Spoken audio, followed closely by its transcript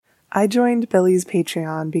I joined Billy's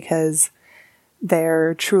Patreon because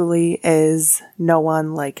there truly is no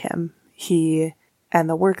one like him. And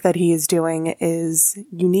the work that he is doing is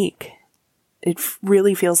unique. It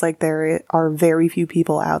really feels like there are very few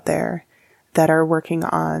people out there that are working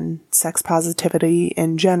on sex positivity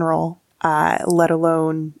in general, let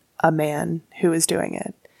alone a man who is doing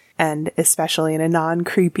it. And especially in a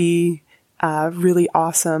non-creepy, really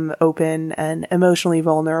awesome, open, and emotionally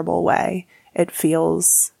vulnerable way. It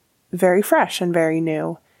feels very fresh and very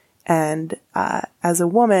new. And as a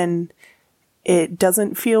woman, it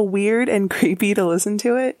doesn't feel weird and creepy to listen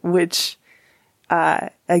to it, which,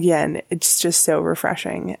 again, it's just so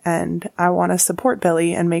refreshing. And I want to support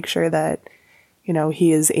Billy and make sure that,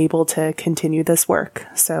 he is able to continue this work.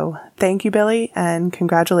 So thank you, Billy, and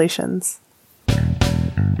congratulations.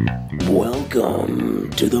 Welcome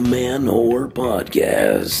to the Man Whore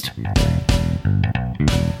Podcast.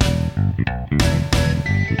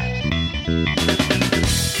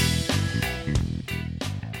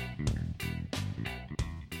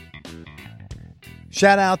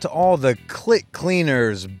 Shout out to all the clit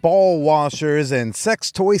cleaners, ball washers, and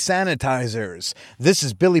sex toy sanitizers. This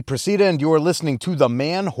is Billy Procida, and you're listening to the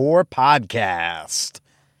Man Whore Podcast.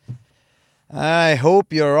 I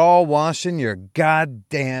hope you're all washing your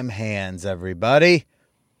goddamn hands, everybody.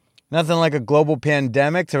 Nothing like a global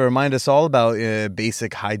pandemic to remind us all about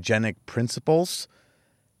basic hygienic principles.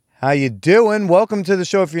 How you doing? Welcome to the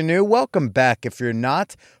show if you're new. Welcome back if you're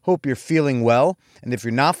not. Hope you're feeling well. And if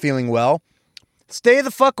you're not feeling well, stay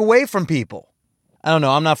the fuck away from people. I don't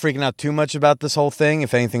know. I'm not freaking out too much about this whole thing.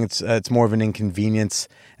 If anything, it's more of an inconvenience,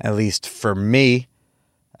 at least for me.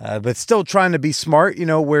 But still trying to be smart,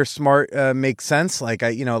 where smart makes sense. Like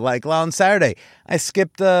on Saturday, I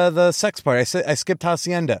skipped the sex party. I skipped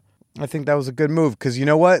Hacienda. I think that was a good move because you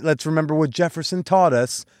know what? Let's remember what Jefferson taught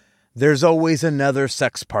us. There's always another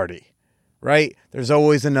sex party, right? There's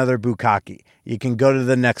always another bukkake. You can go to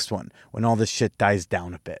the next one when all this shit dies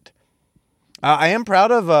down a bit. I am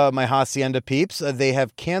proud of my Hacienda peeps. They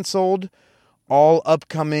have canceled all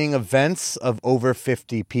upcoming events of over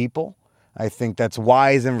 50 people. I think that's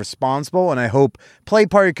wise and responsible, and I hope play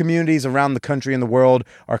party communities around the country and the world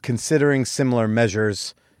are considering similar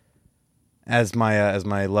measures. As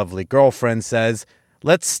my lovely girlfriend says,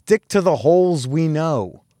 let's stick to the holes we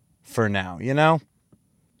know for now,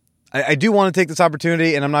 I do want to take this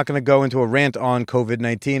opportunity, and I'm not going to go into a rant on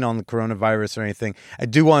COVID-19, on the coronavirus or anything. I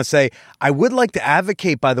do want to say I would like to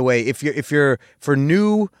advocate, by the way, if you're for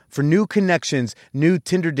new connections, new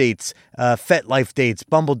Tinder dates, FetLife dates,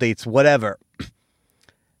 Bumble dates, whatever.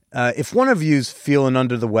 If one of you's feeling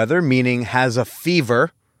under the weather, meaning has a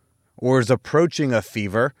fever or is approaching a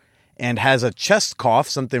fever and has a chest cough,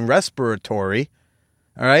 something respiratory,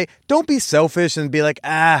 all right, don't be selfish and be like,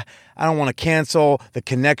 I don't want to cancel the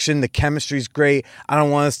connection. The chemistry's great. I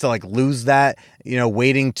don't want us to lose that,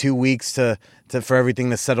 waiting 2 weeks for everything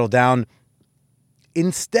to settle down.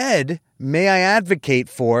 Instead, may I advocate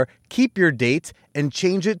for keep your date and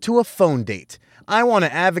change it to a phone date. I want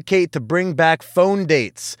to advocate to bring back phone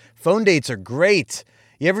dates. Phone dates are great.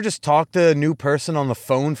 You ever just talk to a new person on the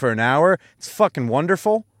phone for an hour? It's fucking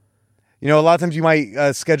wonderful. A lot of times you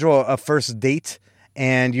might schedule a first date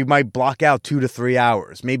and you might block out 2 to 3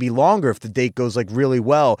 hours, maybe longer if the date goes really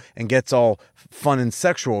well and gets all fun and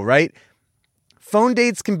sexual, right? Phone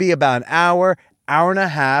dates can be about an hour and a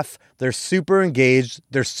half. They're super engaged.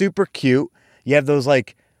 They're super cute. You have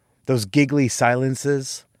those giggly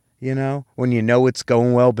silences, when it's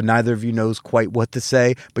going well, but neither of you knows quite what to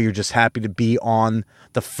say, but you're just happy to be on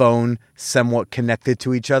the phone, somewhat connected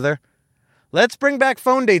to each other. Let's bring back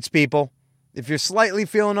phone dates, people. If you're slightly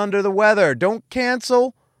feeling under the weather, don't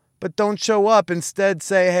cancel, but don't show up. Instead,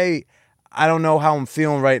 say, hey, I don't know how I'm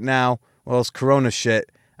feeling right now. Well, it's corona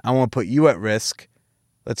shit. I don't want to put you at risk.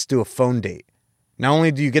 Let's do a phone date. Not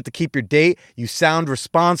only do you get to keep your date, you sound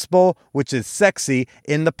responsible, which is sexy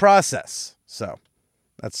in the process. So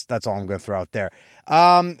that's all I'm going to throw out there.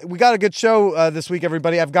 We got a good show this week,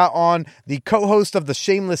 everybody. I've got on the co-host of the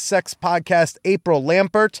Shameless Sex podcast, April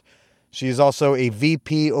Lampert. She is also a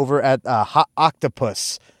VP over at Hot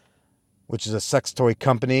Octopus, which is a sex toy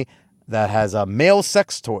company that has male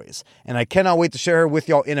sex toys. And I cannot wait to share her with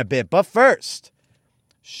y'all in a bit. But first,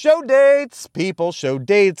 show dates, people, show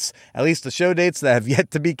dates. At least the show dates that have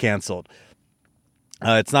yet to be canceled.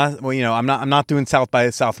 It's not, well, I'm not doing South by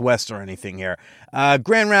Southwest or anything here.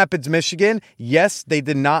 Grand Rapids, Michigan. Yes, they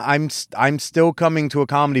did not. I'm still coming to a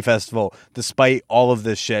comedy festival despite all of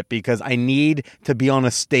this shit because I need to be on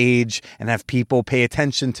a stage and have people pay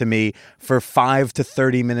attention to me for 5 to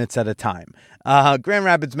 30 minutes at a time. Grand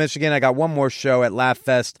Rapids, Michigan. I got one more show at Laugh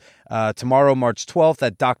Fest tomorrow, March 12th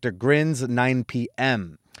at Dr. Grin's, 9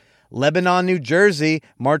 p.m. Lebanon, New Jersey,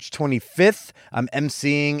 March 25th. I'm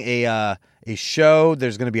emceeing a show.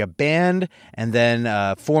 There's going to be a band, and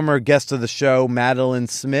then former guest of the show, Madeline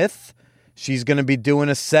Smith. She's going to be doing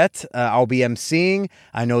a set. I'll be emceeing.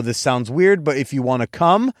 I know this sounds weird, but if you want to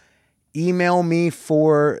come, email me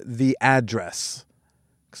for the address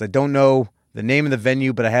because I don't know the name of the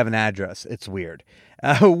venue, but I have an address. It's weird.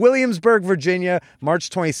 Williamsburg, Virginia, March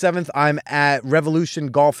 27th. I'm at Revolution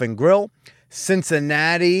Golf and Grill.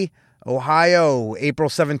 Cincinnati, Ohio, April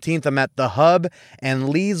 17th, I'm at The Hub. And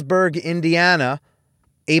Leesburg, Indiana,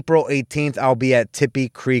 April 18th, I'll be at Tippy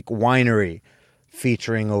Creek Winery,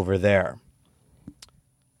 featuring over there.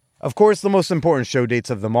 Of course, the most important show dates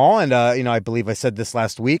of them all, and I believe I said this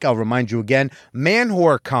last week, I'll remind you again,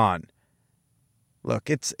 ManwhoreCon. Look,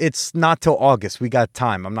 it's not till August. We got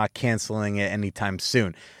time. I'm not canceling it anytime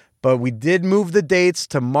soon. But we did move the dates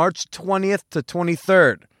to March 20th to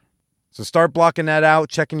 23rd. So start blocking that out,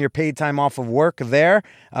 checking your paid time off of work there.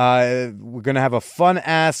 We're going to have a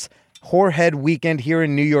fun-ass Whorehead weekend here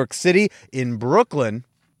in New York City, in Brooklyn.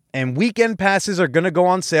 And weekend passes are going to go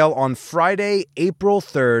on sale on Friday, April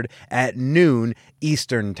 3rd at noon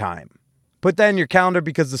Eastern Time. Put that in your calendar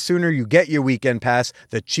because the sooner you get your weekend pass,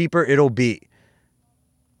 the cheaper it'll be.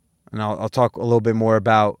 And I'll talk a little bit more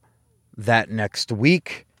about that next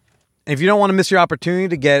week. If you don't want to miss your opportunity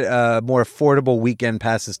to get more affordable weekend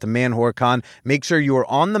passes to ManwhoreCon, make sure you are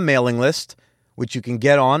on the mailing list, which you can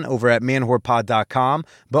get on over at manwhorepod.com.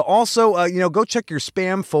 But also, go check your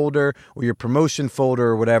spam folder or your promotion folder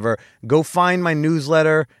or whatever. Go find my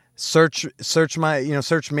newsletter, search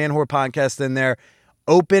Manwhore Podcast in there,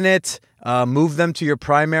 open it, move them to your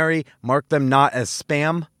primary, mark them not as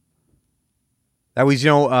spam. That way you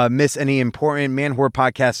don't miss any important Manwhore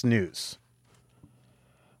Podcast news.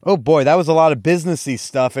 Oh boy, that was a lot of businessy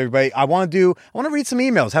stuff, everybody. I want to read some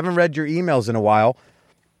emails. Haven't read your emails in a while,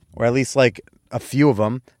 or at least like a few of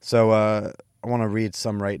them. So I want to read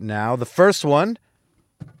some right now. The first one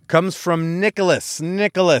comes from Nicholas.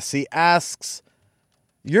 Nicholas, he asks,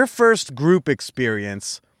 your first group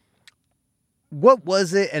experience, what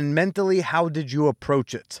was it and mentally how did you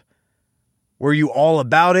approach it? Were you all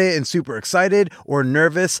about it and super excited or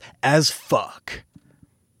nervous as fuck?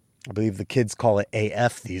 I believe the kids call it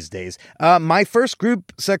AF these days. My first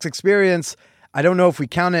group sex experience, I don't know if we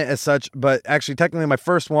count it as such, but actually technically my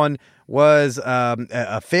first one was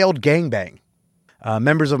a failed gangbang.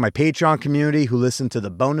 Members of my Patreon community who listen to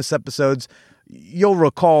the bonus episodes, you'll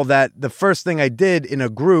recall that the first thing I did in a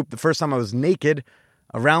group, the first time I was naked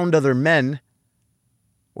around other men,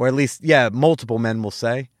 or at least, multiple men will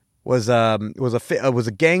say, was a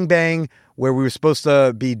gangbang where we were supposed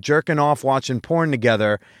to be jerking off, watching porn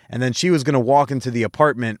together, and then she was going to walk into the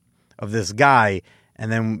apartment of this guy,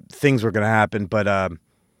 and then things were going to happen. But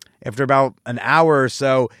after about an hour or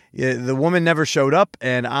so, the woman never showed up,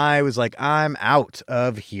 and I was like, I'm out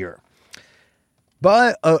of here.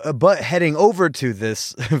 But heading over to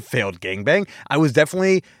this failed gangbang, I was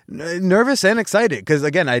definitely nervous and excited because,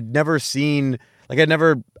 again, I'd never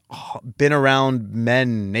been around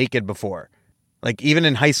men naked before. Like, even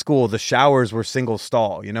in high school, the showers were single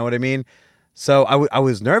stall. You know what I mean? So I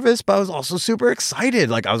was nervous, but I was also super excited.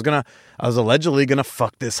 Like, I was allegedly gonna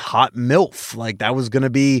fuck this hot MILF. Like, that was gonna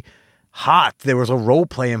be hot. There was a role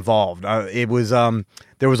play involved. There was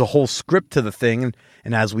a whole script to the thing.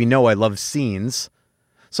 And as we know, I love scenes.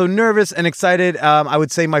 So nervous and excited. I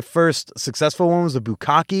would say my first successful one was a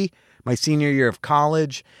bukkake, my senior year of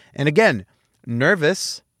college. And again,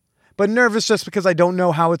 nervous. But nervous just because I don't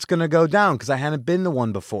know how it's going to go down because I hadn't been the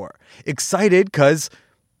one before. Excited because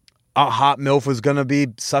a hot MILF was going to be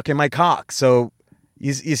sucking my cock. So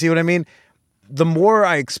you see what I mean? The more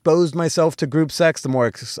I exposed myself to group sex, the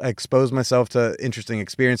more I exposed myself to interesting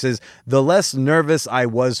experiences, the less nervous I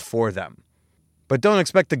was for them. But don't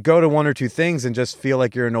expect to go to one or two things and just feel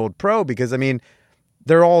like you're an old pro because, I mean,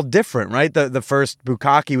 they're all different, right? The first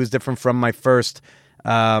bukkake was different from my first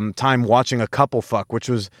time watching a couple fuck, which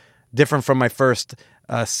was different from my first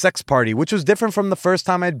sex party, which was different from the first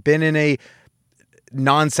time I'd been in a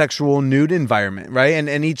non-sexual nude environment, right?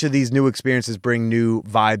 And each of these new experiences bring new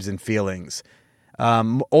vibes and feelings.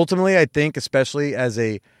 Ultimately, I think, especially as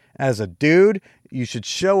a dude, you should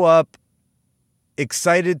show up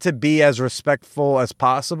excited to be as respectful as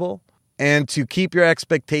possible and to keep your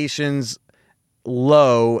expectations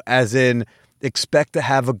low, as in expect to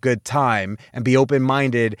have a good time and be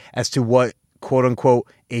open-minded as to what quote unquote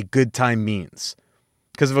a good time means.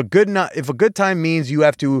 Because if a good time means you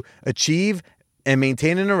have to achieve and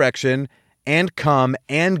maintain an erection and come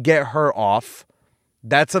and get her off,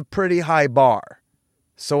 that's a pretty high bar.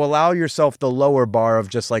 So allow yourself the lower bar of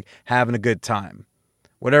just like having a good time,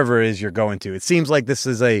 whatever it is you're going to. It seems like this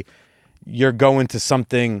is you're going to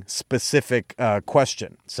something specific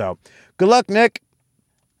question. So good luck, Nick.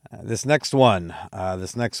 This next one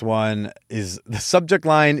is, the subject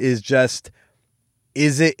line is just,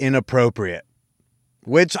 is it inappropriate?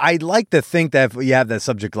 Which I'd like to think that if you have that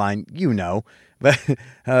subject line, but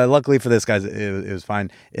luckily for this guy, it was fine.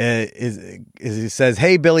 He says,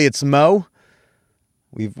 "Hey Billy, it's Mo."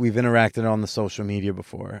 We've interacted on the social media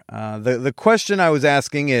before. The question I was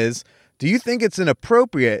asking is, do you think it's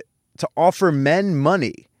inappropriate to offer men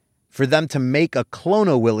money for them to make a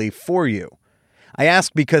clone-a-willy for you? I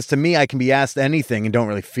ask because to me, I can be asked anything and don't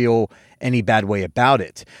really feel any bad way about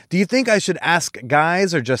it. Do you think I should ask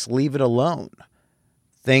guys or just leave it alone?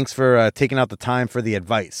 Thanks for taking out the time for the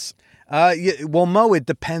advice. Well, Mo, it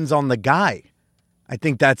depends on the guy. I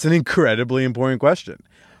think that's an incredibly important question.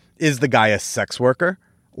 Is the guy a sex worker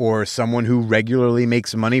or someone who regularly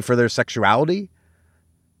makes money for their sexuality?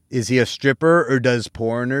 Is he a stripper or does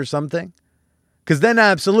porn or something? Because then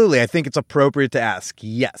absolutely, I think it's appropriate to ask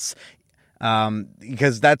yes.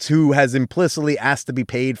 Because that's who has implicitly asked to be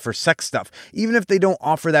paid for sex stuff, even if they don't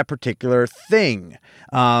offer that particular thing.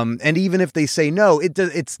 And even if they say no,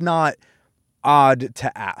 it's not odd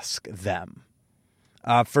to ask them.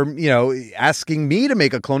 Asking me to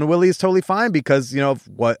make a clone-a-willy is totally fine because, of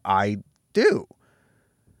what I do.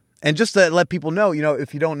 And just to let people know,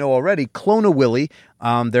 if you don't know already, Clone-a-Willy,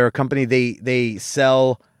 they're a company, they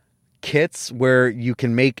sell kits where you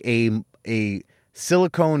can make a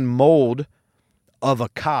silicone mold of a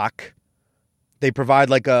cock. They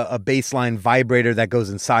provide like a baseline vibrator that goes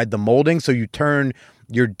inside the molding, so you turn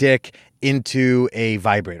your dick into a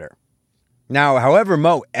vibrator. Now, however,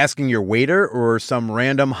 Mo, asking your waiter or some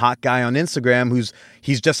random hot guy on Instagram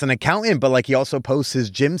he's just an accountant, but like he also posts his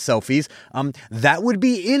gym selfies, that would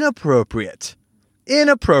be inappropriate.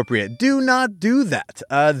 Inappropriate. Do not do that.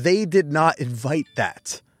 They did not invite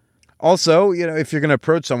that. Also, if you're going to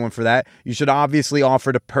approach someone for that, you should obviously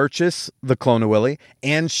offer to purchase the Clone-a-Willy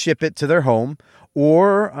and ship it to their home,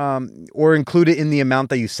 or include it in the amount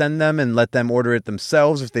that you send them and let them order it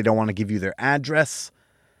themselves if they don't want to give you their address.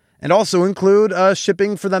 And also include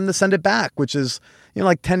shipping for them to send it back, which is,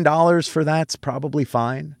 like $10 for that's probably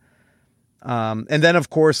fine. And then,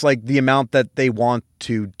 of course, like the amount that they want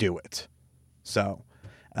to do it. So,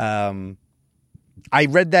 I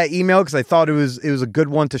read that email because I thought it was a good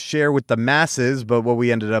one to share with the masses. But what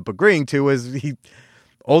we ended up agreeing to is he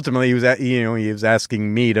was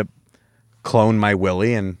asking me to clone my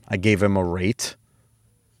willy, and I gave him a rate.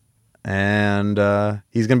 And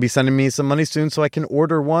he's going to be sending me some money soon so I can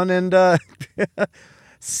order one and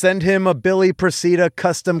send him a Billy Procida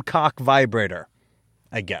custom cock vibrator,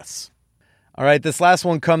 I guess. All right, this last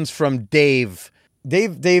one comes from Dave.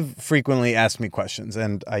 Dave frequently asks me questions,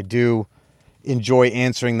 and I do enjoy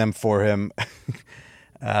answering them for him.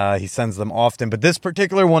 He sends them often, but this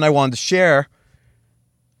particular one I wanted to share.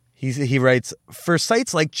 He writes, for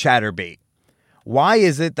sites like Chatterbait, why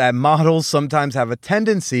is it that models sometimes have a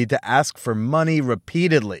tendency to ask for money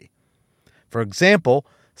repeatedly? For example,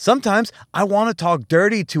 sometimes I want to talk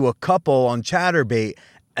dirty to a couple on Chatterbait,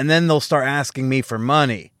 and then they'll start asking me for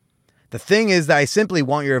money. The thing is that I simply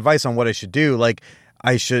want your advice on what I should do.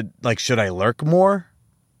 Should I lurk more?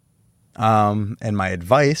 And my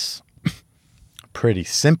advice, pretty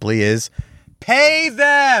simply, is pay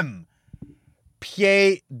them.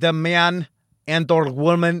 Pay the man and or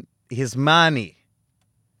woman his money.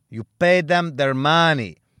 You pay them their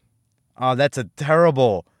money. Oh, that's a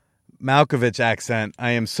terrible Malkovich accent.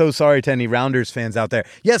 I am so sorry to any Rounders fans out there.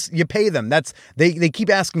 Yes, you pay them. They keep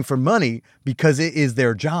asking for money because it is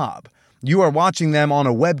their job. You are watching them on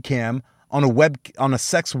a webcam, on a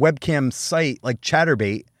sex webcam site like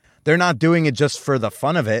Chatterbait. They're not doing it just for the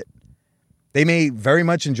fun of it. They may very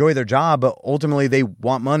much enjoy their job, but ultimately they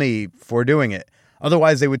want money for doing it.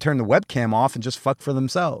 Otherwise, they would turn the webcam off and just fuck for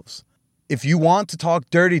themselves. If you want to talk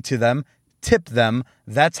dirty to them, tip them.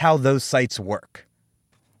 That's how those sites work.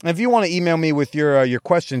 And if you want to email me with your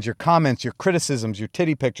questions, your comments, your criticisms, your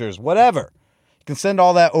titty pictures, whatever, you can send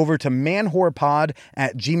all that over to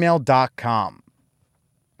manwhorepod@gmail.com.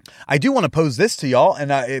 I do want to pose this to y'all,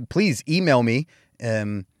 and please email me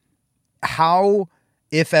how,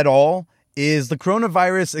 if at all, Is the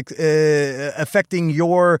coronavirus affecting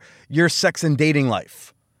your sex and dating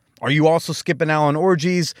life? Are you also skipping out on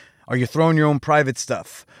orgies? Are you throwing your own private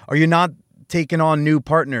stuff? Are you not taking on new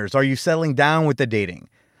partners? Are you settling down with the dating?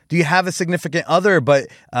 Do you have a significant other, but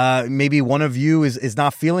maybe one of you is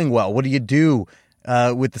not feeling well? What do you do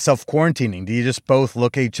with the self-quarantining? Do you just both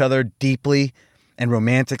look at each other deeply and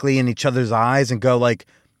romantically in each other's eyes and go like,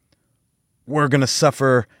 we're going to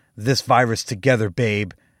suffer this virus together,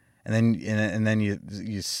 babe? And then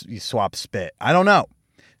you swap spit. I don't know.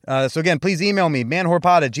 So again, please email me,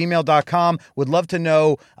 manwhorepod@gmail.com. Would love to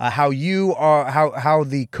know how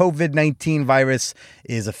the COVID-19 virus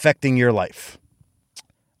is affecting your life.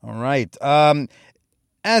 All right.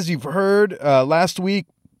 As you've heard last week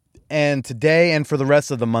and today and for the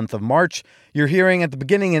rest of the month of March, you're hearing at the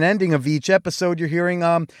beginning and ending of each episode, you're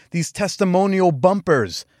hearing these testimonial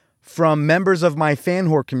bumpers from members of my fan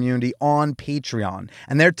whore community on Patreon.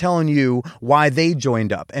 And they're telling you why they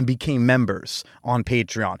joined up and became members on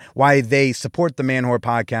Patreon, why they support the Man Whore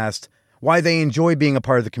podcast, why they enjoy being a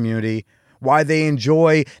part of the community, why they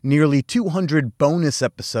enjoy nearly 200 bonus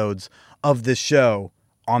episodes of this show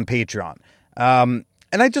on Patreon. And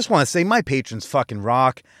I just want to say my patrons fucking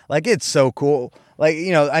rock. Like, it's so cool. Like,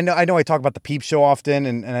 you know, I know I talk about the Peep Show often,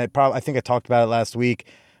 and I think I talked about it last week.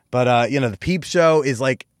 But, you know, the Peep Show is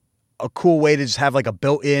like a cool way to just have like a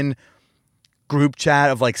built-in group chat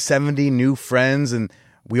of like 70 new friends, and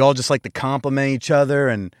we all just like to compliment each other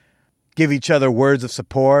and give each other words of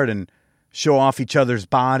support and show off each other's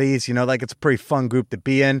bodies. You know, like, it's a pretty fun group to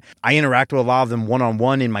be in. I interact with a lot of them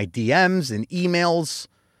one-on-one in my DMs and emails.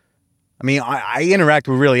 I mean, I interact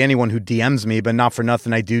with really anyone who DMs me, but not for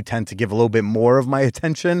nothing. I do tend to give a little bit more of my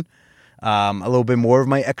attention, a little bit more of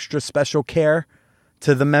my extra special care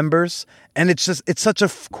to the members. And it's such a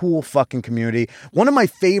cool fucking community. One of my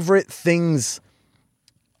favorite things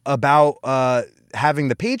about having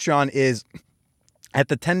the Patreon is at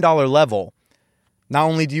the $10 level, not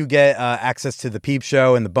only do you get access to the Peep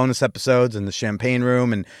Show and the bonus episodes and the Champagne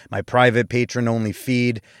Room and my private patron-only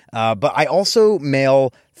feed, but I also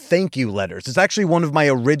mail thank you letters. It's actually one of my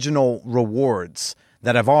original rewards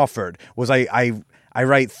that I've offered, was I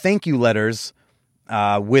write thank you letters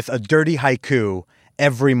with a dirty haiku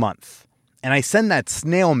every month. And I send that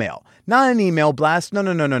snail mail, not an email blast. No.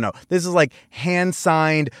 This is like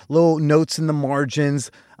hand-signed, little notes in the margins.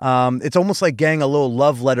 It's almost like getting a little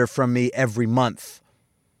love letter from me every month.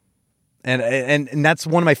 And that's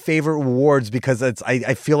one of my favorite rewards, because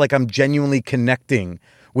I feel like I'm genuinely connecting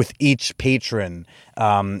with each patron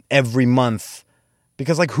every month.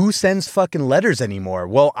 Because, like, who sends fucking letters anymore?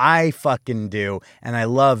 Well, I fucking do, and I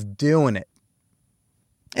love doing it.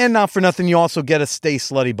 And not for nothing, you also get a Stay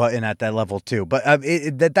Slutty button at that level too. But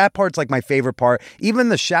that part's like my favorite part. Even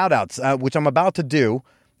the shout-outs, which I'm about to do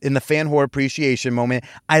in the Fan Whore Appreciation moment.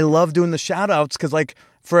 I love doing the shout-outs because, like,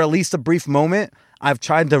 for at least a brief moment, I've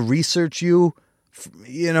tried to research you,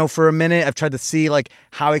 you know, for a minute. I've tried to see, like,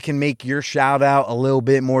 how I can make your shout-out a little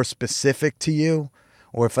bit more specific to you,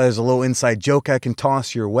 or if there's a little inside joke I can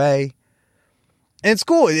toss your way. And it's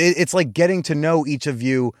cool. It's like getting to know each of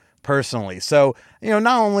you personally. So, you know,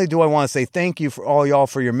 not only do I want to say thank you for all y'all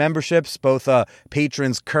for your memberships, both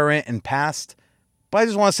patrons current and past, but I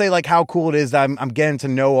just want to say, like, how cool it is that I'm getting to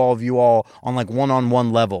know all of you all on, like,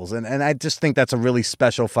 one-on-one levels. And I just think that's a really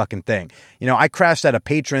special fucking thing. You know, I crashed at a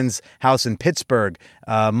patron's house in Pittsburgh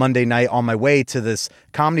Monday night on my way to this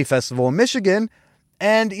comedy festival in Michigan.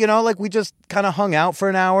 And, you know, like, we just kind of hung out for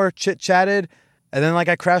an hour, chit-chatted, and then, like,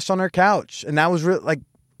 I crashed on her couch. And that was really, like,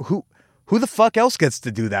 who the fuck else gets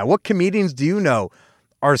to do that? What comedians do you know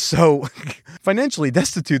are so financially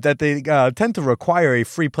destitute that they tend to require a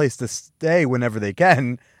free place to stay whenever they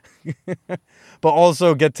can, but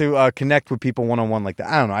also get to connect with people one-on-one like that?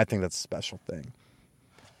 I don't know. I think that's a special thing.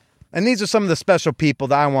 And these are some of the special people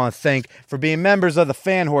that I want to thank for being members of the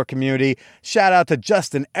Fan Whore community. Shout out to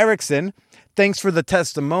Justin Erickson. Thanks for the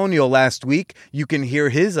testimonial last week. You can hear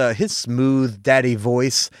his smooth daddy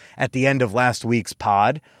voice at the end of last week's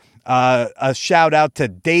pod. A shout out to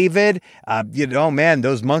David. You know, man,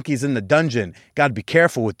 those monkeys in the dungeon. Got to be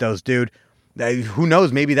careful with those, dude. Who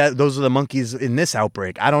knows? Maybe those are the monkeys in this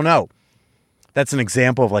outbreak. I don't know. That's an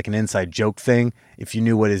example of, like, an inside joke thing. If you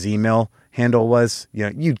knew what his email handle was, you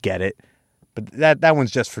know, you'd get it. But that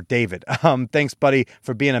one's just for David. Thanks, buddy,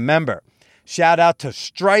 for being a member. Shout out to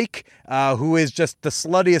Strike, who is just the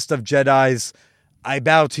sluttiest of Jedis. I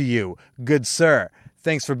bow to you, good sir.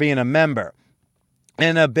 Thanks for being a member.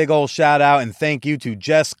 And a big old shout out and thank you to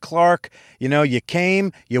Jess Clark. You know, you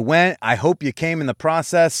came, you went. I hope you came in the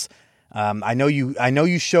process. I know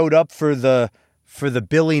you showed up for the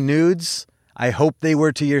Billy nudes. I hope they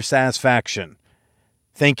were to your satisfaction.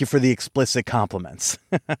 Thank you for the explicit compliments.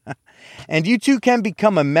 And you too can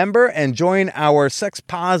become a member and join our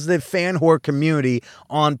sex-positive fan whore community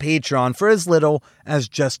on Patreon for as little as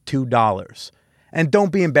just $2. And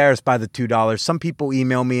don't be embarrassed by the $2. Some people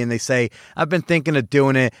email me and they say, I've been thinking of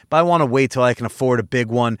doing it, but I want to wait till I can afford a big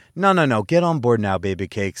one. No. Get on board now, baby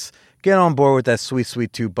cakes. Get on board with that sweet,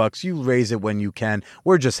 sweet $2. You raise it when you can.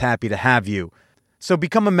 We're just happy to have you. So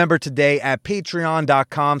become a member today at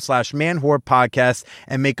patreon.com/manwhorepodcast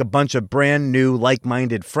and make a bunch of brand new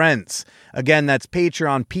like-minded friends. Again, that's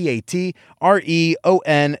Patreon,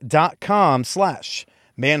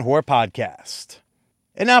 patreon.com/manwhorepodcast.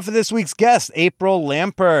 And now for this week's guest, April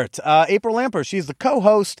Lampert. April Lampert, she's the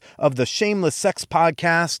co-host of the Shameless Sex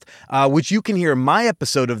podcast, which you can hear my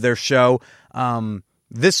episode of their show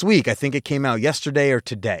this week. I think it came out yesterday or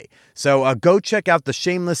today. So go check out the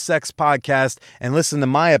Shameless Sex podcast and listen to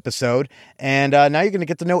my episode. And now you're going to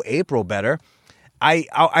get to know April better. I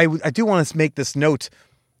do want to make this note.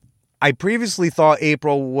 I previously thought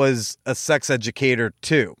April was a sex educator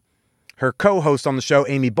too. Her co-host on the show,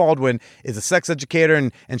 Amy Baldwin, is a sex educator,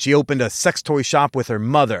 and she opened a sex toy shop with her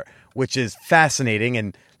mother, which is fascinating.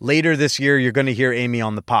 And later this year, you're going to hear Amy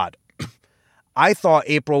on the pod. I thought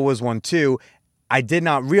April was one too. I did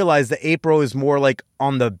not realize that April is more like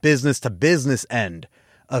on the business-to-business end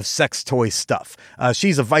of sex toy stuff.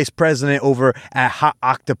 She's a vice president over at Hot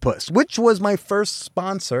Octopus, which was my first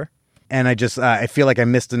sponsor. And I feel like I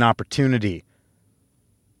missed an opportunity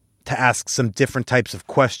to ask some different types of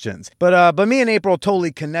questions. But me and April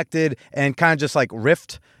totally connected and kind of just like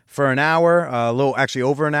riffed for an hour, actually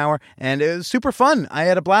over an hour. And it was super fun. I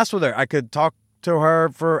had a blast with her. I could talk to her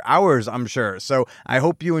for hours, I'm sure. So I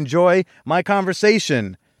hope you enjoy my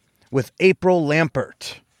conversation with April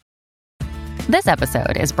Lampert. This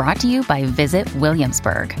episode is brought to you by Visit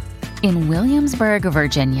Williamsburg. In Williamsburg,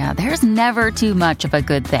 Virginia, there's never too much of a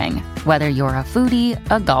good thing. Whether you're a foodie,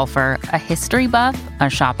 a golfer, a history buff, a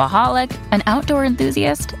shopaholic, an outdoor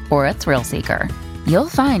enthusiast, or a thrill seeker, you'll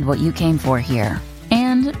find what you came for here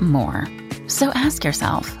and more. So ask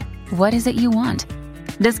yourself, what is it you want?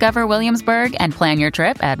 Discover Williamsburg and plan your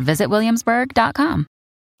trip at visitwilliamsburg.com.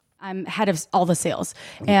 I'm head of all the sales,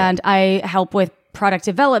 and I help with product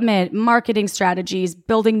development, marketing strategies,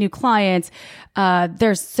 building new clients.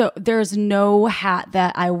 There's no hat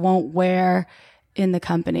that I won't wear in the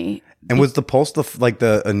company. And was the Pulse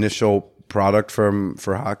the initial product for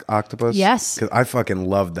Octopus? Yes. Because I fucking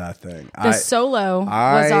loved that thing. The Solo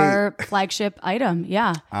was our flagship item.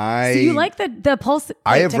 Yeah. So you like the Pulse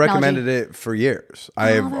I have technology? recommended it for years. I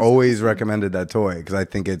have always recommended that toy because I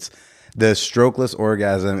think the strokeless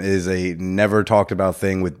orgasm is a never talked about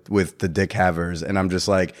thing with the dick havers. And I'm just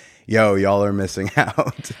like, yo, y'all are missing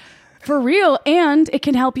out. For real. And it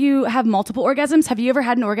can help you have multiple orgasms. Have you ever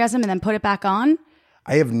had an orgasm and then put it back on?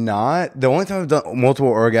 I have not. The only time I've done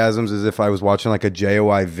multiple orgasms is if I was watching like a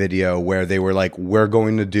JOI video where they were like, we're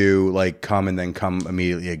going to do like come and then come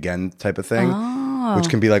immediately again type of thing. Which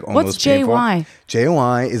can be like almost What's painful. JOI?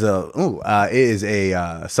 JOI is a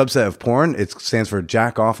subset of porn. It stands for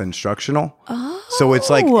jack off instructional. Oh. So it's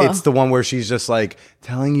like it's the one where she's just like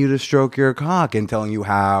telling you to stroke your cock and telling you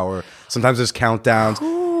how, or sometimes there's countdowns.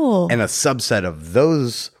 Cool. And a subset of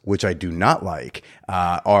those, which I do not like,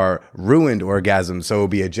 are ruined orgasms. So it'll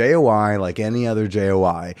be a JOI like any other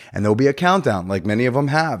JOI, and there'll be a countdown like many of them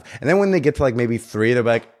have. And then when they get to like maybe 3, they're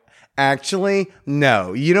like, actually,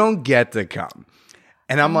 no, you don't get to come.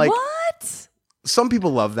 And I'm like, what? Some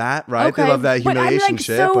people love that, right? Okay, they love that humiliation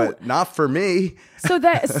shit, so, but not for me. So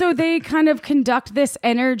they kind of conduct this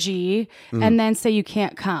energy and then say you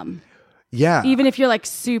can't come. Yeah. Even if you're like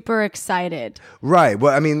super excited. Right.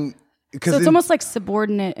 Well, I mean, because so it's almost like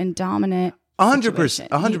subordinate and dominant.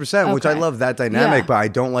 100%, which I love that dynamic, but I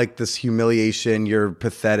don't like this humiliation, you're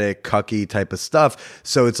pathetic, cucky type of stuff.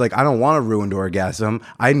 So it's like, I don't want a ruined orgasm.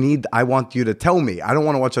 I want you to tell me. I don't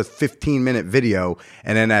want to watch a 15-minute video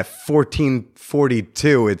and then at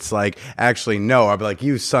 14:42, it's like, actually, no. I'll be like,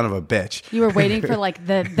 you son of a bitch. You were waiting for like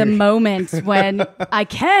the moment when I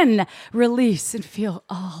can release and feel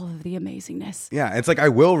all of the amazingness. Yeah, it's like I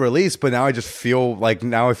will release, but now I just feel like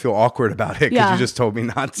I feel awkward about it because you just told me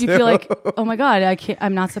not to. You feel like, oh my God,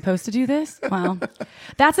 I'm not supposed to do this? Wow.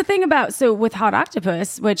 That's the thing with Hot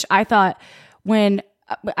Octopus, which I thought when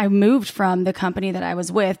I moved from the company that I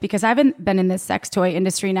was with, because I haven't been in this sex toy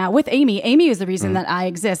industry now with Amy. Amy is the reason that I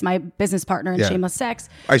exist, my business partner in Shameless Sex.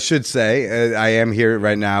 I should say, I am here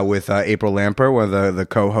right now with April Lampert, one of the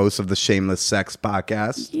co-hosts of the Shameless Sex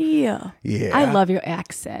podcast. Yeah. I love your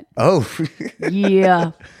accent. Oh.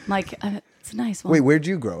 Yeah. Like, It's a nice one. Wait, where'd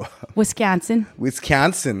you grow up? Wisconsin.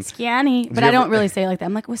 Scanny. But I don't really say it like that.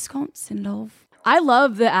 I'm like, Wisconsin, love. I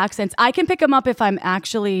love the accents. I can pick them up if I'm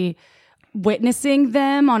actually witnessing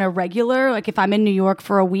them on a regular. Like if I'm in New York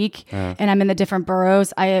for a week and I'm in the different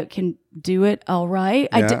boroughs, I can do it all right.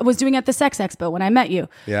 Yeah. I was doing it at the Sex Expo when I met you.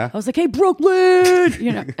 Yeah. I was like, hey,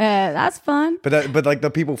 Brooklyn. That's fun. But like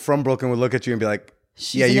the people from Brooklyn would look at you and be like,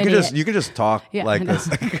 She's yeah, an you idiot. can just talk like this.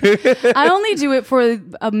 I only do it for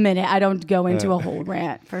a minute. I don't go into a whole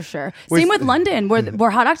rant for sure. Same with London, where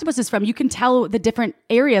Hot Octopus is from. You can tell the different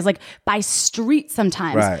areas, like by street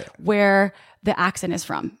sometimes, where the accent is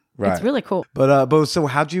from. Right. It's really cool. But so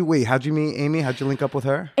how'd you meet Amy? How'd you link up with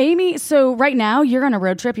her? Amy, so right now you're on a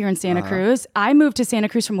road trip. You're in Santa Cruz. I moved to Santa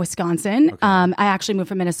Cruz from Wisconsin. Okay. I actually moved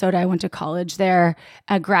from Minnesota. I went to college there.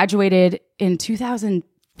 I graduated in 2005.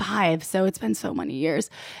 So it's been so many years,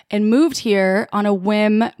 and moved here on a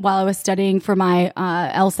whim while I was studying for my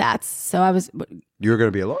LSATs. So You were going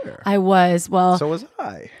to be a lawyer. I was. Well, so was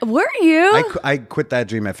I. Were you? I quit that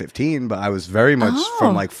dream at 15, but I was very much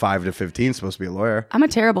from like 5 to 15 supposed to be a lawyer. I'm a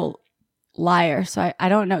terrible liar, so I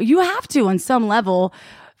don't know. You have to, on some level,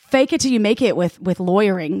 fake it till you make it with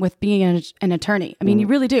lawyering, with being an attorney. I mean, you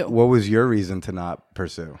really do. What was your reason to not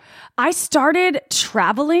pursue? I started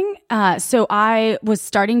traveling. So I was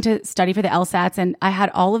starting to study for the LSATs, and I had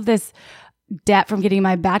all of this debt from getting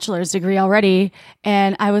my bachelor's degree already.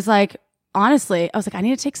 And I was like, honestly, I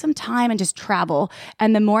need to take some time and just travel.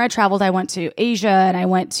 And the more I traveled, I went to Asia and I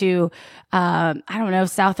went to,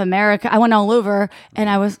 South America. I went all over, and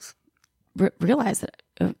I was realized that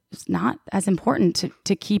it's not as important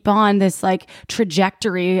to keep on this like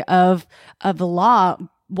trajectory of the law.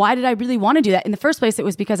 Why did I really want to do that? In the first place, it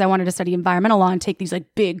was because I wanted to study environmental law and take these like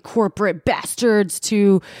big corporate bastards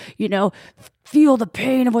to, feel the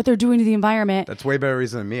pain of what they're doing to the environment. That's way better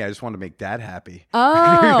reason than me. I just want to make Dad happy.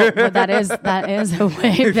 Oh, but that is a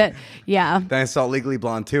way that, yeah. Then I saw Legally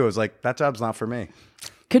Blonde too. I was like, that job's not for me.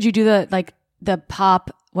 Could you do the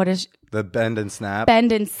pop? What is the bend and snap?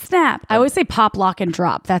 Bend and snap. I always say pop, lock, and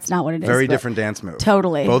drop. That's not what it is. Very different dance move.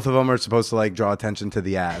 Totally. Both of them are supposed to like draw attention to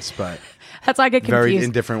the ass, but that's why I get confused. Very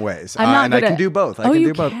in different ways. I'm not and I can do both. I can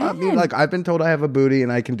do both. Can? I mean, like I've been told I have a booty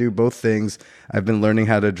and I can do both things. I've been learning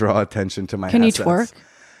how to draw attention to my assets. Can you twerk?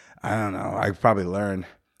 I don't know. I probably learn.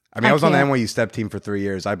 I was on the NYU step team for 3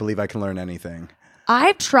 years. I believe I can learn anything.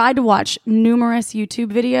 I've tried to watch numerous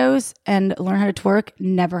YouTube videos and learn how to twerk.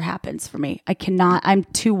 Never happens for me. I cannot. I'm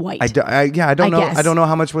too white. I don't know. Guess. I don't know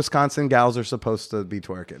how much Wisconsin gals are supposed to be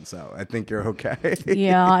twerking. So I think you're okay.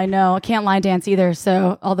 Yeah, I know. I can't line dance either.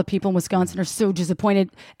 So all the people in Wisconsin are so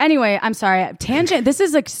disappointed. Anyway, I'm sorry. Tangent. This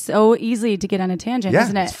is like so easy to get on a tangent,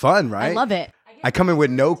 isn't it? It's fun, right? I love it. I come in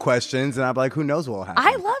with no questions, and I'm like, who knows what will happen?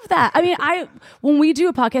 I love that. I mean, when we do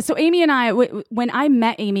a podcast, so Amy and I, when I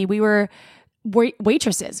met Amy, we were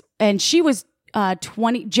waitresses, and she was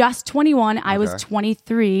 21. I was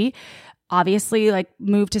 23. Obviously, like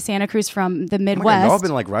moved to Santa Cruz from the Midwest. Y'all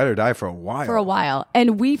been like ride or die for a while.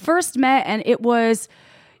 And we first met, and it was.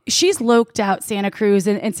 She's loked out Santa Cruz,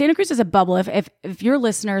 and Santa Cruz is a bubble. If your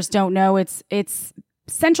listeners don't know, it's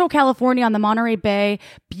Central California on the Monterey Bay,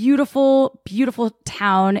 beautiful, beautiful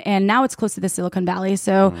town. And now it's close to the Silicon Valley.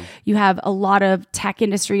 So you have a lot of tech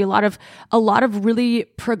industry, a lot of really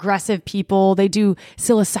progressive people. They do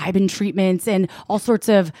psilocybin treatments and all sorts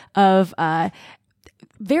of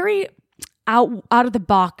very out of the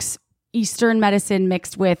box Eastern medicine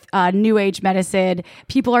mixed with New Age medicine.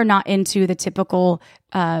 People are not into the typical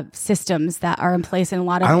systems that are in place in a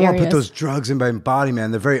lot of areas. I don't want to put those drugs in my body,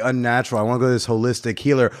 man. They're very unnatural. I want to go to this holistic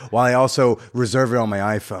healer while I also reserve it on my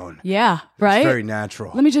iPhone. Yeah, right? It's very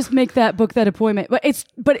natural. Let me just book that appointment.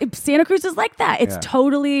 But Santa Cruz is like that. It's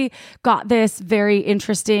totally got this very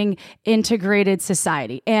interesting integrated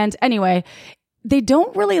society. And anyway, they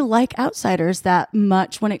don't really like outsiders that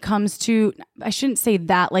much when it comes to, I shouldn't say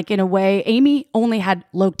that, like in a way, Amy only had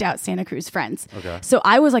loked out Santa Cruz friends. Okay. So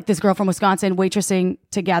I was like this girl from Wisconsin waitressing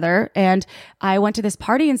together, and I went to this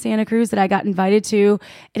party in Santa Cruz that I got invited to,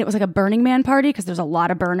 and it was like a Burning Man party because there's a lot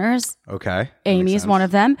of burners. Okay. Amy is one of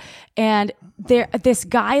them. And this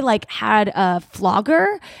guy like had a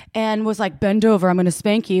flogger and was like, bend over, I'm going to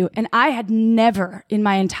spank you. And I had never in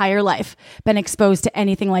my entire life been exposed to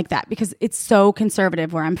anything like that because it's so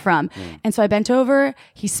conservative where I'm from. And so I bent over,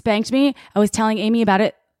 he spanked me. I was telling Amy about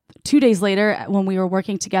it 2 days later when we were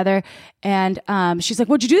working together, and she's like,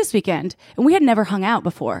 what'd you do this weekend? And we had never hung out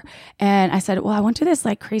before. And I said, well, I went to this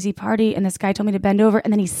like crazy party, and this guy told me to bend over,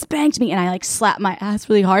 and then he spanked me, and I like slapped my ass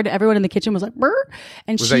really hard. Everyone in the kitchen was like, brr.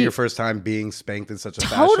 And was that your first time being spanked in such a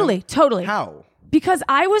totally fashion? Totally. How? Because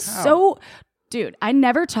I was dude, I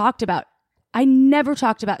never talked about I never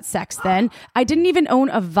talked about sex then. I didn't even own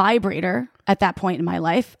a vibrator at that point in my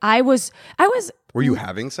life. Were you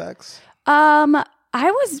having sex?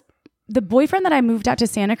 The boyfriend that I moved out to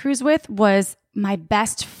Santa Cruz with was my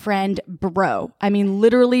best friend bro. I mean,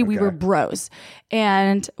 literally we were bros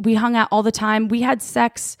and we hung out all the time. We had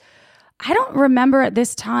sex. I don't remember at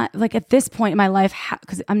this time, like at this point in my life,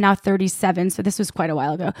 because I'm now 37. So this was quite a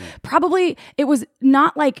while ago. Probably it was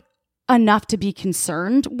not like enough to be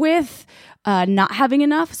concerned with not having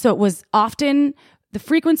enough. So it was often, the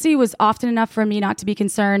frequency was often enough for me not to be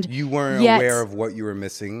concerned. You weren't aware of what you were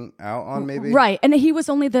missing out on, maybe? Right. And he was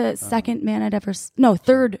only the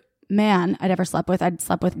third man I'd ever slept with. I'd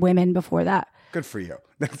slept with women before that. Good for you.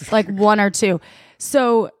 Like one or two.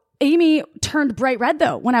 So Amy turned bright red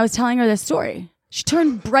though when I was telling her this story. She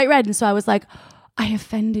turned bright red. And so I was like, I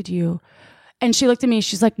offended you. And she looked at me.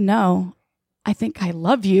 She's like, no, I think I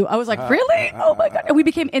love you. I was like, really? Oh my God. And we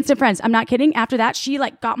became instant friends. I'm not kidding. After that, she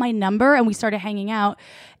like got my number and we started hanging out.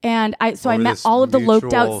 And I met all of the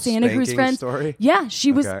loped out Santa Cruz friends. Story? Yeah,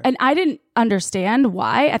 she was, and I didn't understand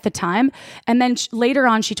why at the time. And then later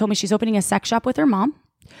on, she told me she's opening a sex shop with her mom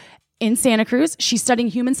in Santa Cruz. She's studying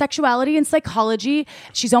human sexuality and psychology.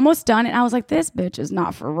 She's almost done. And I was like, this bitch is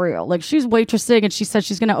not for real. Like she's waitressing and she said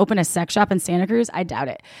she's going to open a sex shop in Santa Cruz. I doubt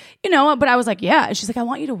it, but I was like, yeah. And she's like, I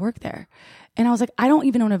want you to work there. And I was like, I don't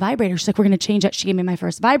even own a vibrator. She's like, we're going to change it. She gave me my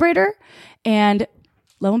first vibrator. And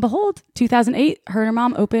lo and behold, 2008, her and her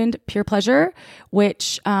mom opened Pure Pleasure,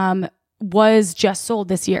 which was just sold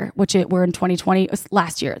this year, we're in 2020,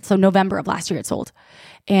 last year. So November of last year it sold.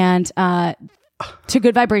 And to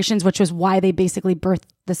Good Vibrations, which was why they basically birthed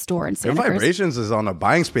the store in Santa Cruz. Good Vibrations is on a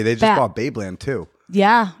buying spree. They just bought Babeland too.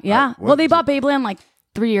 Yeah. Well, they bought Babeland like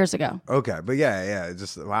 3 years ago. Okay. But yeah.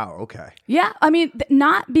 Just, wow. Okay. Yeah. I mean,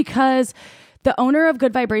 not because the owner of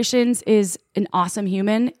Good Vibrations is an awesome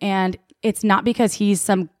human, and it's not because he's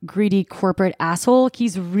some greedy corporate asshole.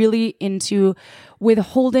 He's really into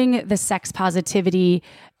withholding the sex positivity,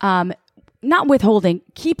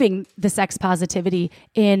 keeping the sex positivity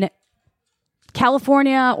in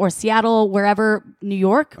California or Seattle, wherever, New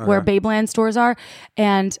York, where Babeland stores are,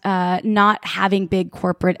 and not having big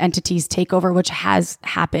corporate entities take over, which has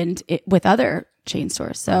happened with other chain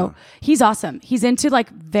stores. So he's awesome. He's into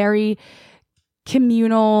like very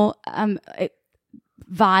communal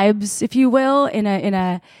vibes, if you will, in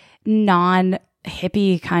a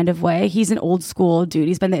non-hippie kind of way. He's an old school dude.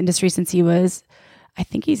 He's been in the industry since he was, I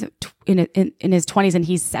think he's in his 20s and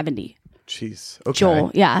he's 70. Jeez. Okay.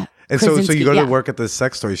 Joel, yeah. And so you go to work at the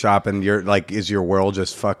sex toy shop and you're like, is your world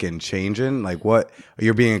just fucking changing? Like what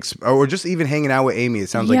you're being, or just even hanging out with Amy, it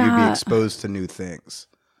sounds like you'd be exposed to new things.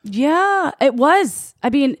 Yeah, it was. I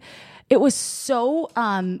mean, it was so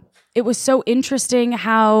interesting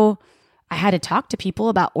how I had to talk to people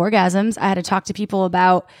about orgasms. I had to talk to people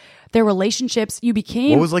about their relationships. You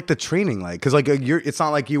became. What was like the training like? Because like it's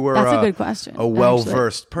not like you were. That's a good question. A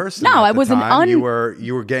well-versed person. No, I was you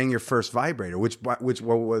were getting your first vibrator. What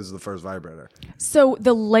was the first vibrator? So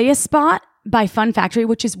the Leia Spot by Fun Factory,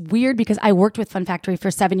 which is weird because I worked with Fun Factory for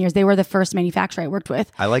 7 years. They were the first manufacturer I worked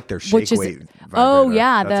with. I like their shake weight vibrator. Oh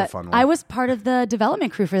yeah, that's a fun one. I was part of the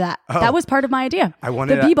development crew for that. That was part of my idea. I won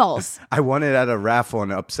the B-balls. I won it at a raffle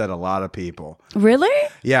and it upset a lot of people. Really?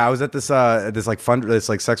 Yeah, I was at this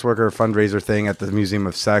sex worker fundraiser thing at the Museum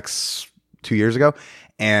of Sex 2 years ago,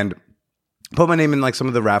 and put my name in like some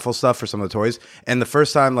of the raffle stuff for some of the toys. And the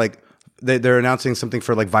first time, like they're announcing something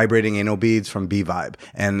for like vibrating anal beads from B Vibe,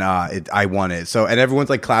 and I won it. So and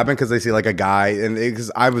everyone's like clapping because they see like a guy, and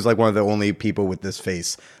because I was like one of the only people with this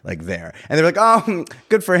face like there, and they're like, oh,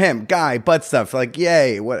 good for him, guy, butt stuff, like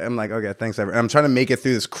yay. What I'm like, okay, thanks. And I'm trying to make it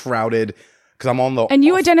through this crowded because I'm on the. And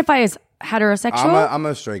you identify as heterosexual? I'm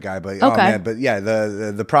a straight guy, but okay. Oh man, but yeah,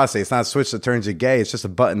 the prostate, it's not a switch that turns you gay. It's just a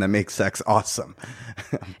button that makes sex awesome.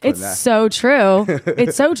 So true.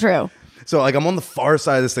 It's so true. So like I'm on the far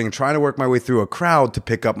side of this thing, trying to work my way through a crowd to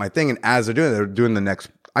pick up my thing, and as they're doing the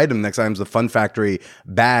next item. Next item's the Fun Factory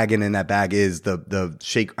bag, and in that bag is the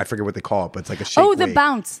shake. I forget what they call it, but it's like a shake. Oh, the weight.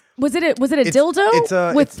 Bounce. Was it a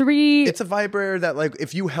dildo with three? It's a vibrator that like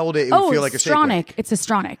if you held it, it would feel like a shake weight. It's a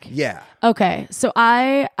Stronic. Yeah. Okay, so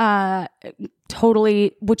I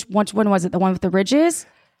totally. Which one was it? The one with the ridges?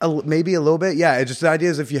 Maybe a little bit, yeah. It's just the idea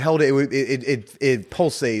is if you held it, it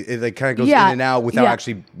pulsates. It like kind of goes in and out without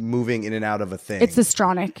actually moving in and out of a thing. It's the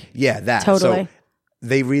Stronic. Yeah, that totally. So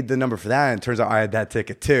they read the number for that, and it turns out I had that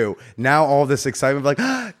ticket too. Now all this excitement, like,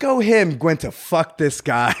 go him, Gwenta, fuck this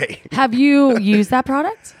guy. Have you used that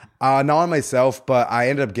product? Not on myself, but I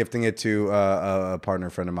ended up gifting it to a partner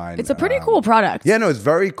friend of mine. It's a pretty cool product. Yeah, no, it's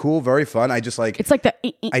very cool, very fun. I just like it's like the.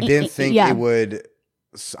 I didn't think it would.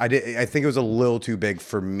 I think it was a little too big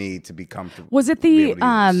for me to be comfortable. Was it the it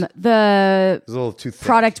was a little too thick.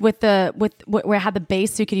 Product with where it had the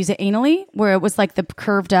base so you could use it anally, where it was like the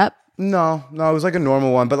curved up? No, it was like a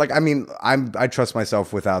normal one. But like, I mean, I trust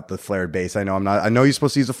myself without the flared base. I know you're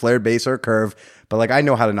supposed to use a flared base or a curve, but like I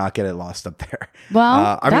know how to not get it lost up there.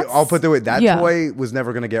 Well, I mean, I'll put that toy was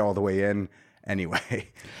never going to get all the way in anyway.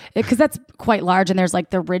 Because that's quite large and there's like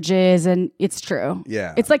the ridges and it's true.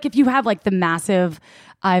 Yeah. It's like if you have like the massive,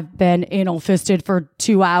 I've been anal fisted for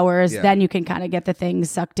 2 hours, then you can kind of get the thing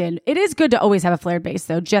sucked in. It is good to always have a flared base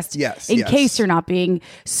though, just in case you're not being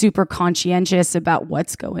super conscientious about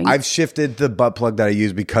what's going. I've shifted the butt plug that I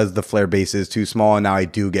use because the flare base is too small and now I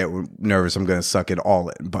do get nervous. I'm going to suck it all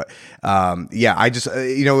in. But I just,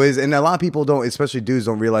 and a lot of people don't, especially dudes,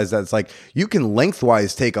 don't realize that it's like you can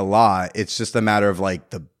lengthwise take a lot. It's just a matter of like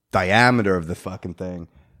the diameter of the fucking thing.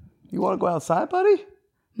 You want to go outside, buddy?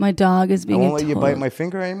 My dog is being. I won't let you bite my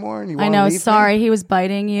finger anymore. And you I know. Sorry, he was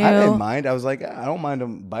biting you. I didn't mind. I was like, I don't mind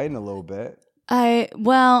him biting a little bit. I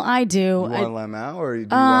do. You want to let him out, or do you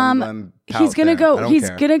want to let him pout he's gonna there? go. He's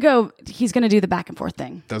gonna go. He's gonna do the back and forth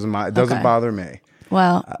thing. Doesn't bother me.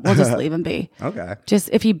 Well, we'll just leave him be. Okay. Just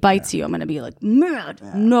if he bites you, I'm gonna be like, mad.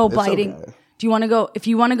 No biting. Okay. Do you want to go? If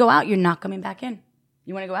you want to go out, you're not coming back in.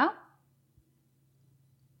 You want to go out?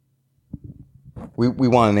 We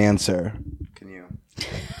want an answer. Can you?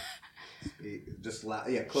 Just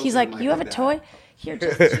he's like, you have a toy? Here,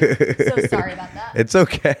 just so sorry about that. It's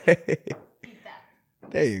okay. Eat that.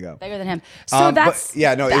 There you go. Bigger than him. So it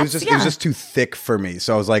was just too thick for me.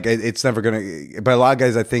 So I was like, it's never gonna. But a lot of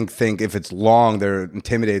guys, I think if it's long, they're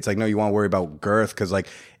intimidated. It's like, no, you want to worry about girth because like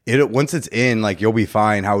once it's in, like you'll be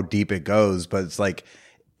fine how deep it goes. But it's like.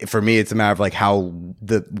 For me, it's a matter of like how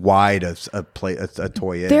wide a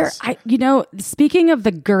toy is. Speaking of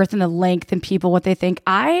the girth and the length and people, what they think,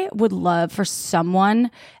 I would love for someone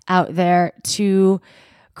out there to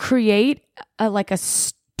create a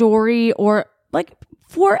story or like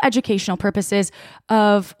for educational purposes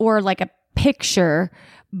or like a picture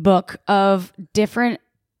book of different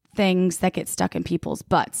things that get stuck in people's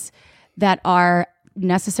butts that are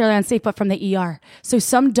necessarily unsafe, but from the ER. So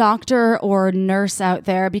some doctor or nurse out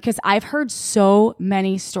there, because I've heard so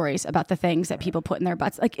many stories about the things that people put in their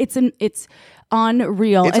butts. Like it's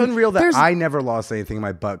unreal. It's unreal that I never lost anything in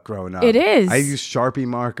my butt growing up. It is. I used Sharpie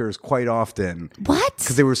markers quite often. What?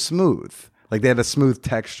 Because they were smooth. Like they had a smooth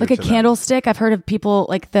texture. Like a candlestick. I've heard of people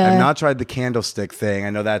like I've not tried the candlestick thing.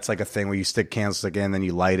 I know that's like a thing where you stick candlestick in, then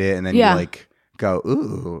you light it, and then you like go,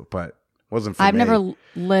 ooh, but wasn't for me. I've never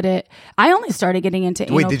lit it. I only started getting into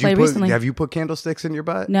anal play recently. Have you put candlesticks in your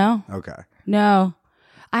butt? No. Okay. No.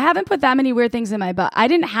 I haven't put that many weird things in my butt. I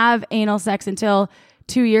didn't have anal sex until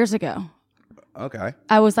 2 years ago. Okay.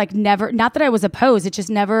 I was like never, not that I was opposed, it just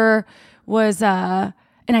never was, and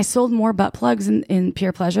I sold more butt plugs in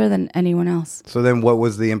Pure Pleasure than anyone else. So then what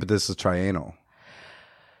was the impetus to try anal?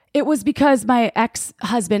 It was because my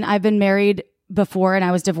ex-husband, I've been married before and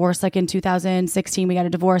I was divorced like in 2016 we got a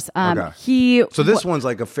divorce. So this one's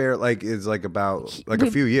like is like about like a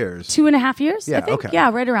few years. 2.5 years, yeah, I think. Okay.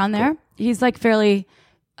 Yeah, right around there. Cool. He's like fairly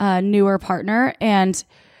newer partner, and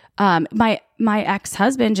my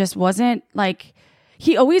ex-husband just wasn't like,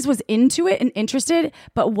 he always was into it and interested,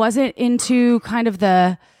 but wasn't into kind of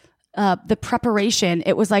the preparation.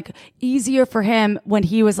 It was like easier for him when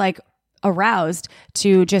he was like aroused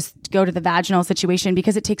to just go to the vaginal situation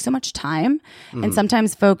because it takes so much time. Mm-hmm. And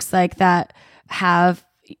sometimes folks like that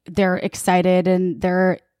they're excited and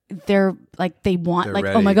they're like, they want they're like,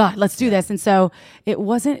 ready. Oh my God, let's do this. And so it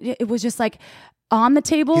was just like on the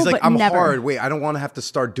table. He's like, but I'm never. hard. Wait, I don't want to have to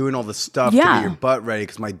start doing all the stuff to get your butt ready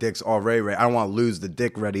because my dick's already ready. I don't want to lose the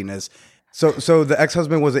dick readiness. So the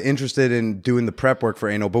ex-husband wasn't interested in doing the prep work for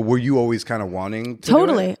anal, but were you always kind of wanting to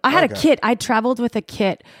Totally. do it? I had a kit. I traveled with a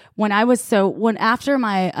kit after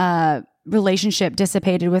my relationship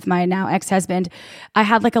dissipated with my now ex-husband, I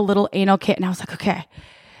had like a little anal kit and I was like, okay,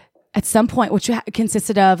 at some point, which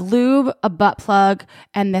consisted of lube, a butt plug,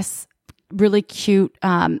 and this really cute,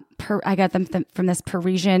 I got them from this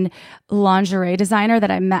Parisian lingerie designer that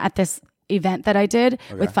I met at this event that I did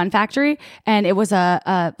with Fun Factory, and it was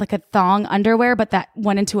a thong underwear, but that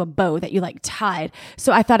went into a bow that you like tied.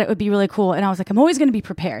 So I thought it would be really cool, and I was like, I'm always going to be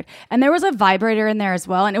prepared. And there was a vibrator in there as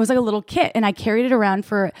well, and it was like a little kit, and I carried it around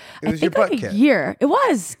for I think like a year. It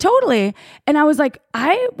was totally, and I was like,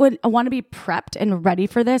 I want to be prepped and ready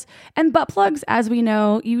for this. And butt plugs, as we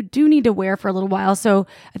know, you do need to wear for a little while. So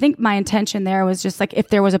I think my intention there was just like, if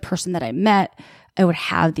there was a person that I met, I would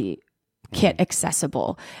have the kit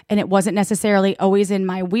accessible, and it wasn't necessarily always in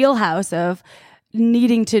my wheelhouse of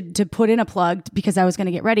needing to put in a plug because I was going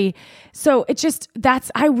to get ready. So it just,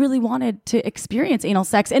 I really wanted to experience anal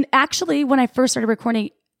sex. And actually, when I first started recording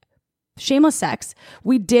Shameless Sex,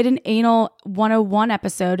 we did an Anal 101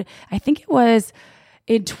 episode. I think it was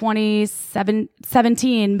in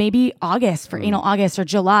 2017, maybe August for Anal August or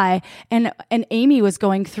July. And Amy was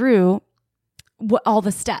going through all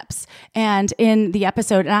the steps. And in the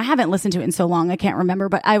episode, and I haven't listened to it in so long, I can't remember,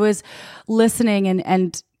 but I was listening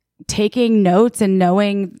and taking notes and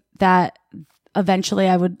knowing that eventually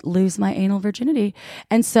I would lose my anal virginity.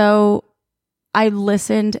 And so I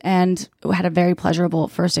listened and had a very pleasurable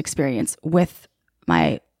first experience with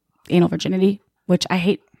my anal virginity, which I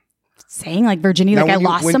hate saying like virginity, now, like I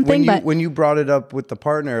lost something. But when you brought it up with the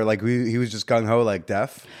partner, like he was just gung ho, like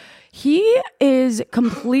deaf. He is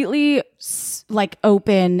completely like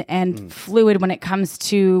open and fluid when it comes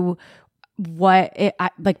to what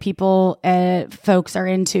like people, folks are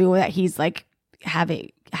into that he's like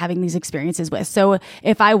having these experiences with. So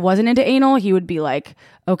if I wasn't into anal, he would be like,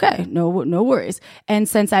 okay, no worries. And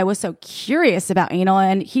since I was so curious about anal,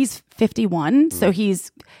 and he's 51, so he's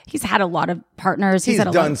had a lot of partners. He's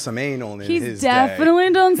done some anal in his day. He's definitely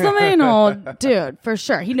done some anal, dude, for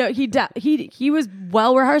sure. He was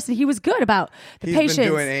well rehearsed and he was good about the patience. He's been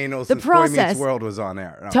doing anal since Boy Meets World was on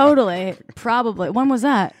air. Totally, probably. When was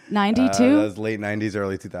that? 92? That was late 90s,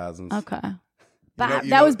 early 2000s. Okay.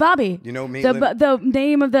 That was Bobby. You know Maitland? The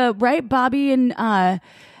name of the, right? Bobby and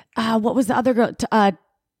what was the other girl?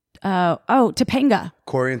 Topanga.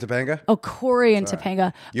 Corey and Topanga? Oh, Corey and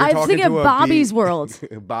Topanga. I was thinking of Bobby's World.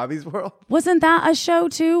 Bobby's World? Wasn't that a show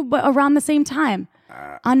too, but around the same time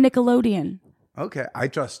on Nickelodeon? Okay, I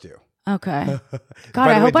trust you. Okay. God,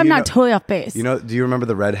 I hope I'm not totally off base. Do you remember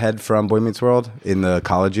the redhead from Boy Meets World in the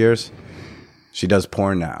college years? She does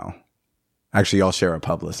porn now. Actually, y'all share a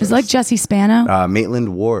publicist. It's like Jessie Spano.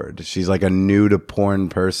 Maitland Ward. She's like a new to porn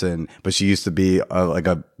person, but she used to be like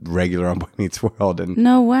a regular on Boy Meets World. And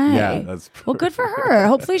no way. Yeah, that's well, good for her.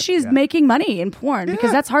 Hopefully, she's making money in porn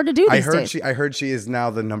because that's hard to do these days. I heard she is now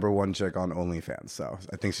the #1 chick on OnlyFans, so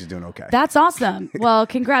I think she's doing okay. That's awesome. Well,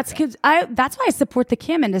 congrats, kids. That's why I support the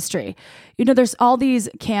cam industry. There's all these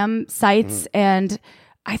cam sites and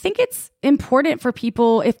I think it's important for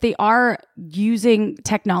people if they are using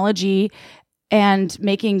technology and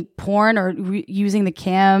making porn or using the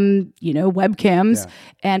cam, webcams,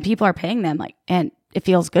 and people are paying them and it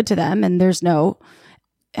feels good to them and there's no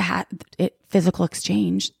physical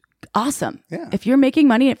exchange. Awesome. Yeah. If you're making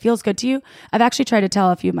money, it feels good to you. I've actually tried to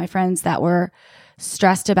tell a few of my friends that were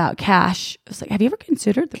stressed about cash. I was like, have you ever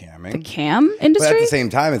considered the cam industry? But at the same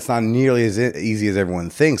time, it's not nearly as easy as everyone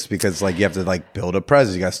thinks because you have to build a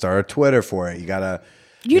presence. You got to start a Twitter for it. You got to...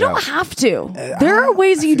 You don't have to. There are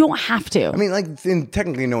ways you don't have to. I mean,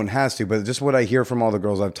 technically no one has to, but just what I hear from all the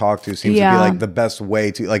girls I've talked to seems to be the best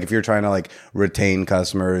way to, if you're trying to retain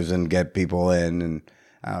customers and get people in, and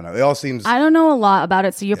I don't know. It all seems... I don't know a lot about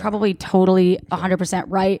it, so you're probably totally 100%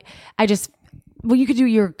 right. You could do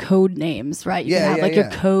your code names, right? You can have your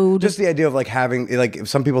code. Just the idea of having,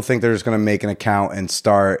 some people think they're just going to make an account and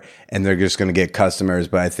start and they're just going to get customers.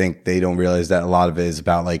 But I think they don't realize that a lot of it is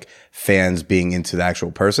about fans being into the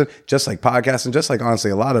actual person, just like podcasts and just honestly,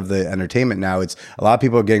 a lot of the entertainment now, it's a lot of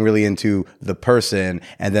people are getting really into the person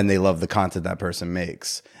and then they love the content that person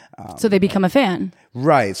makes. So they become a fan.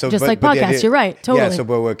 Right. So just like podcasts, you're right. Totally. Yeah. So,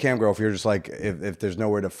 but with Cam Girl, if you're just if there's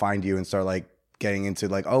nowhere to find you and start getting into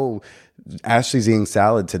Ashley's eating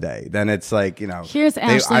salad today, then it's here's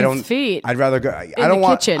Ashley's feet. I'd rather go. I don't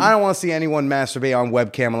want to see anyone masturbate on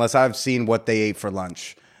webcam unless I've seen what they ate for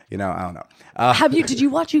lunch. I don't know. Did you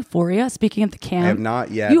watch Euphoria? Speaking of the cam, I have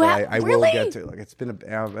not yet. I will get to. It's been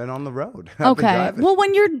I've been on the road. Okay. Well,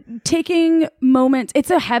 when you're taking moments,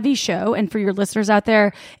 it's a heavy show, and for your listeners out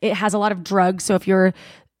there, it has a lot of drugs. So if you're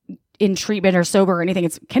in treatment or sober or anything,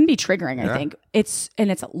 it can be triggering. I think it's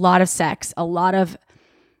a lot of sex, I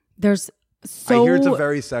hear it's a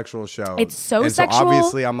very sexual show. It's so sexual. So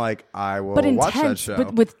obviously, I'm I will watch that show.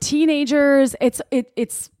 But with teenagers,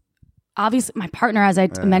 it's obviously my partner, as I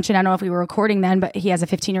mentioned. I don't know if we were recording then, but he has a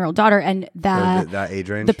 15-year-old daughter, and that age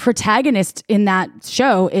range. The protagonist in that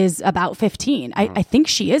show is about 15. I think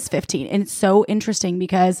she is 15, and it's so interesting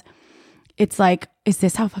because it's is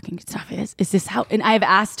this how fucking stuff is? Is this how? And I've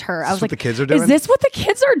asked her. I was the kids are doing? Is this what the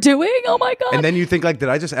kids are doing? Oh my God. And then you think did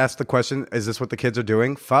I just ask the question? Is this what the kids are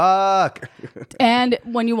doing? Fuck. And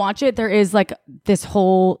when you watch it, there is this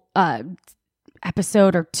whole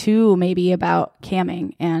episode or two maybe about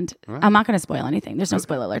camming. And I'm not going to spoil anything. There's no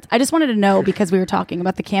spoiler alerts. I just wanted to know because we were talking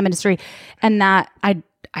about the cam industry and that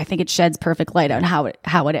I think it sheds perfect light on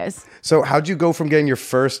how it is. So how'd you go from getting your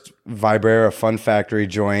first vibrator, a Fun Factory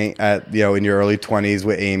joint at, in your early 20s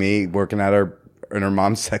with Amy, working in her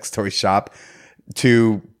mom's sex toy shop,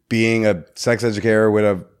 to being a sex educator with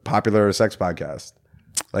a popular sex podcast?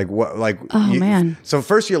 Like what? Like, man. So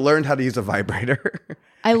first you learned how to use a vibrator.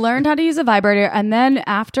 I learned how to use a vibrator. And then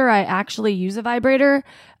after I actually use a vibrator,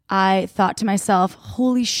 I thought to myself,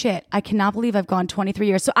 holy shit, I cannot believe I've gone 23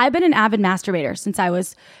 years. So I've been an avid masturbator since I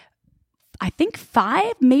was, I think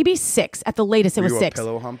 5, maybe 6 at the latest. It was 6. A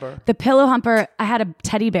pillow humper? The pillow humper. I had a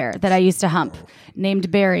teddy bear that I used to hump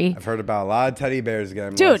named Barry. I've heard about a lot of teddy bears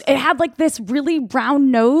getting Dude, molested. it had like this really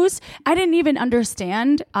round nose. I didn't even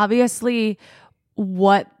understand, obviously,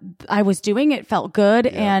 what I was doing. It felt good.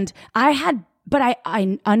 Yeah. And but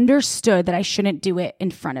I understood that I shouldn't do it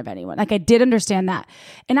in front of anyone. Like I did understand that.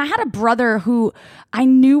 And I had a brother who I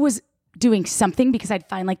knew was doing something because I'd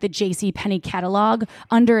find like the JCPenney catalog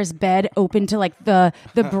under his bed open to like the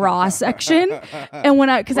bra section. And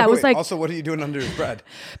because I was like, also, what are you doing under his bed?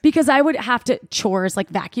 Because I would have to chores like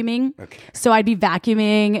vacuuming. Okay. So I'd be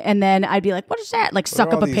vacuuming and then I'd be like, what is that? Like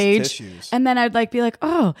suck up a page. Tissues? And then I'd like be like,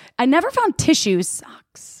 oh, I never found tissues.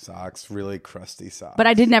 Socks, really crusty socks. But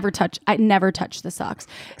I never touched the socks.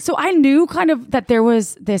 So I knew kind of that there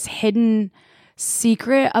was this hidden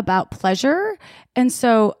secret about pleasure. And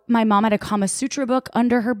so my mom had a Kama Sutra book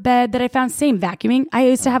under her bed that I found. Same vacuuming. I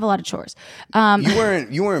used to have a lot of chores.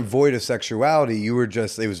 You weren't void of sexuality. You were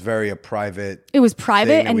just, it was very a private. It was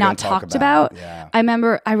private and not talked about. Yeah.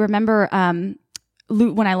 I remember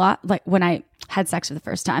when I had sex for the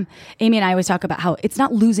first time, Amy and I always talk about how it's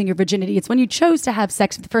not losing your virginity. It's when you chose to have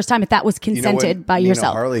sex for the first time, if that was consented by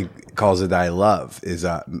yourself. Harley calls it that I love is,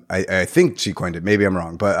 I think she coined it, maybe I'm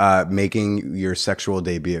wrong, but making your sexual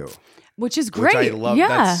debut. Which is great. Which I love. Yeah.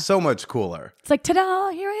 That's so much cooler. It's like, ta-da,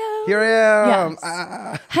 here I am. Here I am.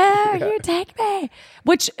 Yes. Here you take me.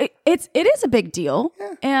 Which it is a big deal.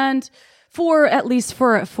 Yeah. And at least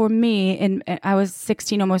for me, and I was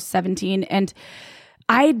 16, almost 17, and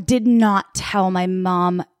I did not tell my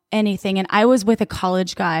mom anything. And I was with a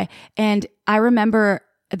college guy. And I remember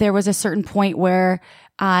there was a certain point where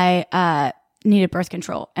I needed birth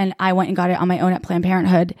control. And I went and got it on my own at Planned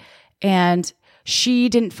Parenthood. And she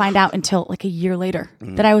didn't find out until like a year later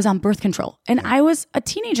that I was on birth control. And I was a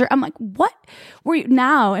teenager. I'm like, what were you?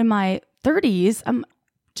 Now in my 30s, I'm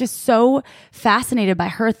just so fascinated by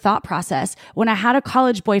her thought process. When I had a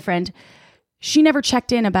college boyfriend, she never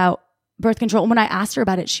checked in about birth control. And when I asked her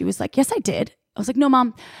about it, she was like, yes, I did. I was like, no,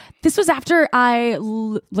 Mom, this was after I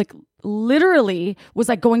literally was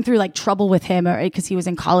like going through like trouble with him because he was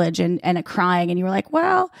in college and crying. And you were like,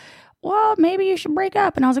 well, maybe you should break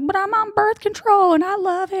up. And I was like, but I'm on birth control and I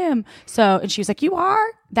love him. So, and she was like, you are?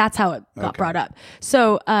 That's how it got brought up.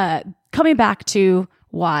 So, coming back to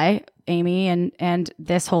why Amy and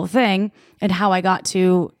this whole thing and how I got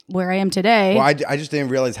to where I am today. Well, I just didn't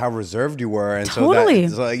realize how reserved you were. And totally.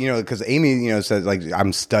 So that, because Amy, said like,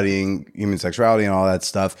 I'm studying human sexuality and all that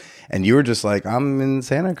stuff. And you were just like, I'm in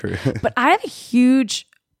Santa Cruz. But I have a huge,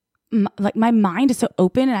 like my mind is so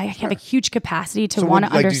open and I have a huge capacity to want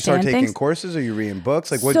to understand things. Do you start taking courses or you reading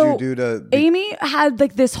books? Like what did you do to... Amy had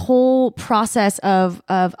like this whole process of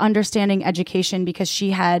understanding education because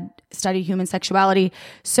she had studied human sexuality.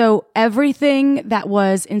 So everything that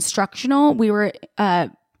was instructional, we were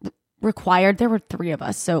required. There were 3 of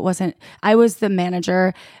us. So it wasn't, I was the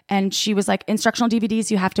manager and she was like, instructional DVDs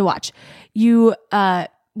you have to watch.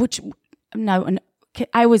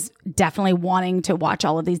 I was definitely wanting to watch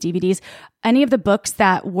all of these DVDs. Any of the books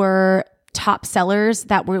that were top sellers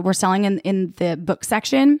that were selling in the book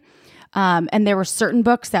section. And there were certain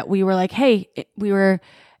books that we were like, hey, we were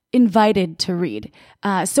invited to read.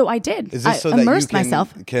 So I did. Is this so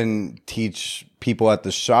that you can teach people at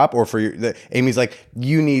the shop or Amy's like,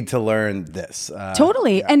 you need to learn this.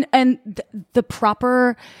 Totally. Yeah. And the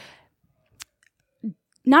proper,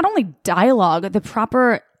 not only dialogue, the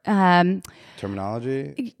proper,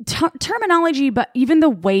 terminology, but even the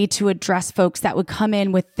way to address folks that would come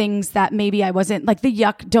in with things that maybe I wasn't like the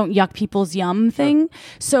don't yuck people's yum thing.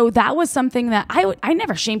 So that was something that I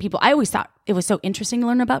never shame people. I always thought it was so interesting to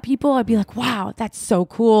learn about people. I'd be like, wow, that's so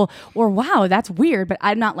cool. Or wow, that's weird. But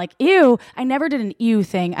I'm not like, ew. I never did an ew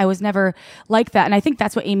thing. I was never like that. And I think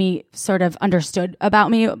that's what Amy sort of understood about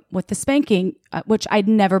me with the spanking, which I'd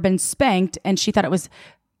never been spanked. And she thought it was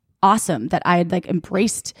awesome that I had like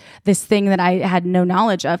embraced this thing that I had no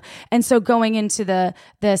knowledge of. And so going into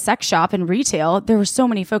the sex shop and retail, there were so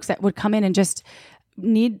many folks that would come in and just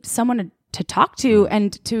need someone to talk to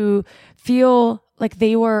and to feel like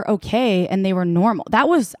they were okay and they were normal. That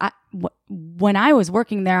was when I was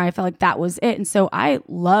working there, I felt like that was it. And so I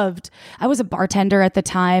was a bartender at the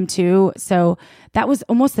time too. So that was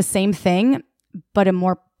almost the same thing, but a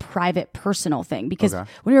more private, personal thing. Because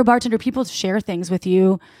when you're a bartender, people share things with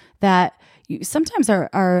you that you sometimes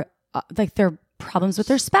are like they're problems with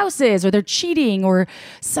their spouses or they're cheating or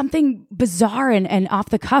something bizarre and off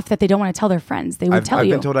the cuff that they don't want to tell their friends. They would tell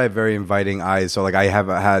you. I've been told I have very inviting eyes. So like I have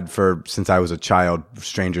had since I was a child,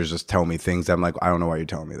 strangers just tell me things. I'm like, I don't know why you're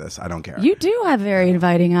telling me this. I don't care. You do have very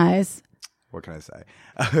inviting eyes. What can I say?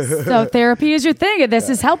 So therapy is your thing and this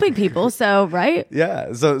is helping people. So, right?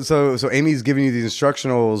 Yeah. So Amy's giving you these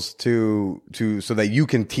instructionals so that you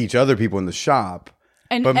can teach other people in the shop.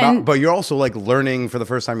 But you're also like learning for the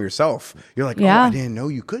first time yourself. You're like, I didn't know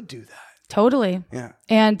you could do that. Totally. Yeah.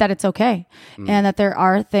 And that it's okay. And that there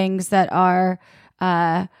are things that are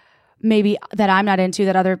maybe that I'm not into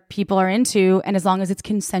that other people are into. And as long as it's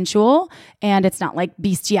consensual and it's not like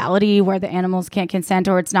bestiality where the animals can't consent,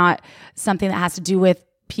 or it's not something that has to do with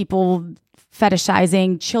people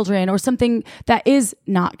fetishizing children or something that is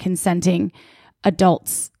not consenting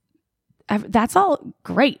adults. That's all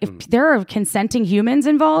great. If there are consenting humans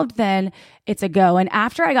involved, then it's a go. And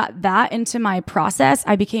after I got that into my process,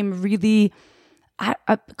 I became really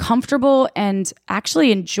comfortable and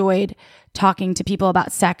actually enjoyed talking to people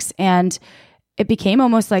about sex. And it became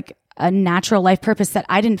almost like a natural life purpose that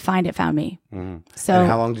I didn't find, it found me. So, and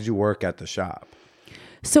how long did you work at the shop?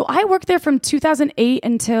 So I worked there from 2008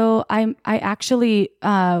 until I actually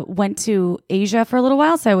went to Asia for a little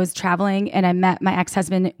while. So I was traveling and I met my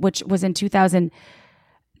ex-husband, which was in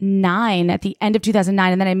 2009, at the end of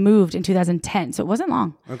 2009. And then I moved in 2010. So it wasn't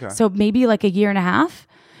long. Okay. So maybe like a year and a half.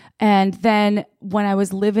 And then when I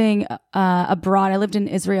was living abroad, I lived in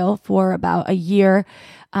Israel for about a year.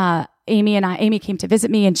 Amy came to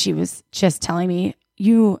visit me and she was just telling me,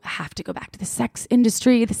 you have to go back to the sex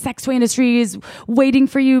industry. The sex toy industry is waiting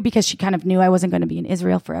for you, because she kind of knew I wasn't going to be in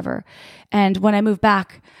Israel forever. And when I moved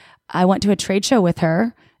back, I went to a trade show with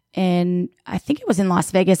her I think it was in Las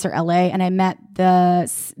Vegas or LA. And I met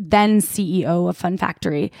the then CEO of Fun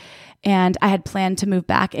Factory. And I had planned to move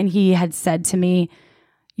back. And he had said to me,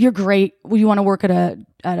 you're great. Well, you want to work at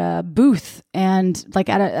a booth and like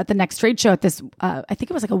at the next trade show at this, I think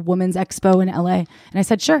it was like a women's expo in LA. And I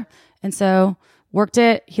said, sure. And so worked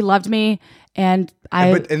it. He loved me, and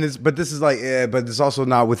this is also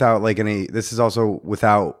not without like any. This is also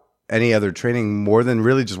without any other training more than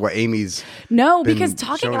really just what Amy's. No, because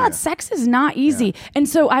talking about sex is not easy. Yeah. And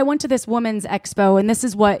so I went to this women's expo, and this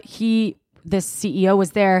is what this CEO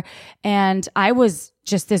was there, and I was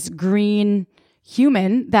just this green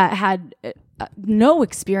human that had no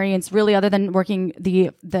experience really, other than working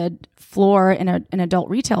the floor in an adult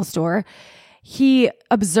retail store. He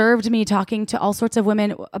observed me talking to all sorts of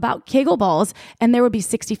women about Kegel balls, and there would be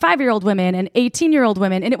 65-year-old women and 18-year-old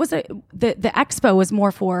women. And it was the expo was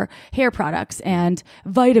more for hair products and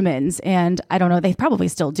vitamins. And I don't know, they probably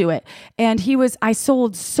still do it. And I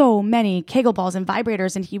sold so many Kegel balls and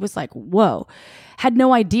vibrators. And he was like, whoa, had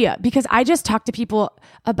no idea, because I just talked to people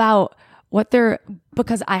about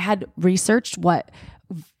because I had researched what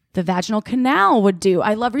the vaginal canal would do.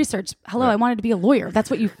 I love research. Hello, I wanted to be a lawyer. That's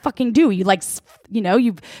what you fucking do. You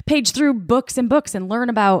you page through books and books and learn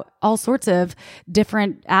about all sorts of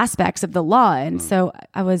different aspects of the law. And so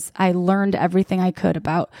I learned everything I could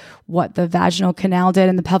about what the vaginal canal did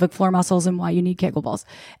and the pelvic floor muscles and why you need Kegel balls.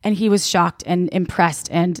 And he was shocked and impressed,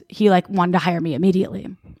 and he wanted to hire me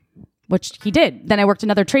immediately, which he did. Then I worked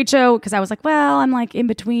another trade show because I was like, well, I'm in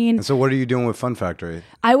between. And so what are you doing with Fun Factory?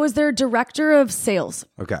 I was their director of sales.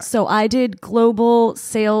 Okay. So I did global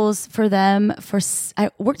sales for them. I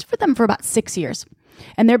worked for them for about 6 years.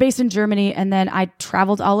 And they're based in Germany. And then I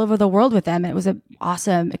traveled all over the world with them. It was an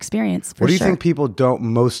awesome experience. What do you think people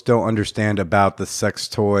don't understand about the sex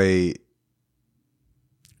toy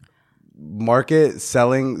market,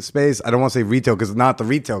 selling space? I don't want to say retail, because not the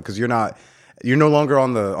retail, because you're no longer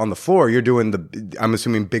on the floor. You're doing I'm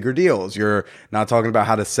assuming, bigger deals. You're not talking about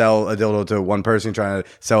how to sell a dildo to one person. You're trying to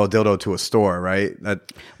sell a dildo to a store, right?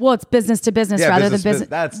 It's business to business rather than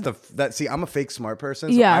business. See, I'm a fake smart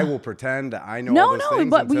person, so I will pretend that I know all those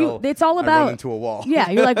things until it's all about, I run into a wall.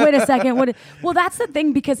 Yeah, you're like, wait a second. Well, that's the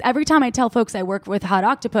thing, because every time I tell folks I work with Hot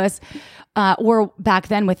Octopus, or back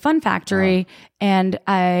then with Fun Factory, and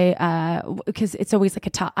because it's always like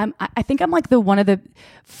a top. I think I'm like one of the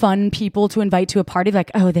fun people to invite invite to a party,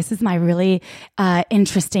 like, oh, this is my really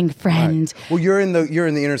interesting friend. Right. Well, you're in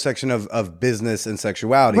the intersection of business and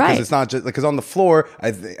sexuality, because it's not just because on the floor,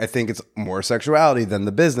 I think it's more sexuality than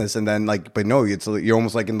the business, and then but no, you're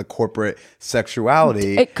almost like in the corporate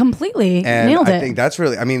sexuality. It completely nailed it. I think that's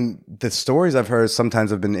really, I mean, the stories I've heard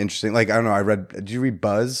sometimes have been interesting. Like, I don't know, did you read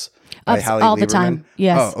Buzz? By Hallie all Lieberman? The time.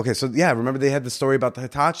 Yes. Oh, okay. So yeah, remember they had the story about the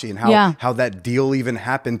Hitachi and how that deal even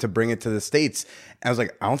happened to bring it to the States. And I was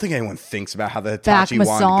like, I don't think anyone thinks about how the Hitachi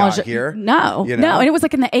wand got here. No, no, and it was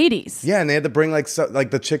like in the 80s. Yeah, and they had to bring like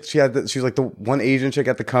the chick she was like the one Asian chick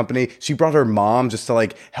at the company. She brought her mom just to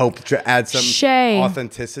like help add some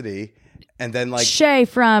authenticity. And then like Shay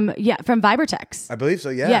from Vibertex. I believe so,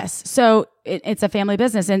 yeah. Yes. So it's a family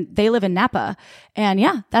business and they live in Napa. And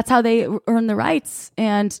yeah, that's how they earn the rights.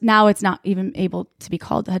 And now it's not even able to be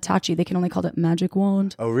called Hitachi. They can only call it Magic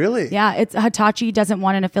Wand. Oh, really? Yeah. Hitachi doesn't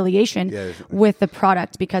want an affiliation with the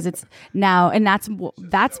product because it's now, and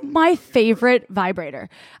that's my favorite vibrator.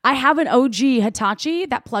 I have an OG Hitachi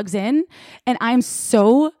that plugs in and I'm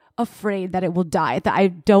so afraid that it will die, that I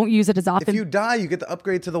don't use it as often. If you die, you get to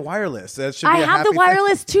upgrade to the wireless. That should be I have the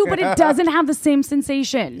wireless too, but it doesn't have the same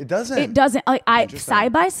sensation. It doesn't. It doesn't. Like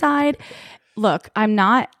side by side. Look, I'm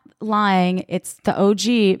not lying. It's the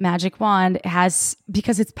OG Magic Wand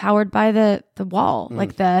because it's powered by the wall,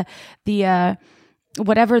 like the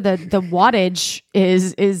whatever the wattage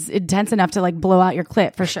is intense enough to like blow out your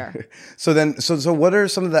clit for sure. So what are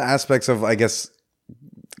some of the aspects of, I guess,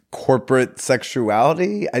 corporate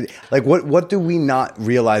sexuality? What do we not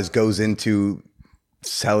realize goes into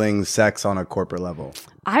selling sex on a corporate level?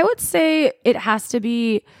 I would say it has to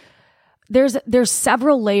be, there's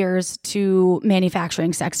several layers to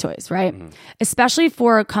manufacturing sex toys, right? Mm-hmm. Especially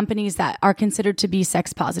for companies that are considered to be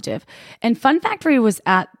sex positive. And Fun Factory was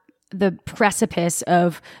at the precipice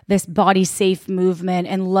of this body safe movement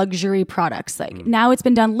and luxury products. Like now it's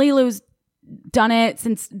been done. Lulu's done it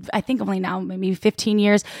since I think only now maybe 15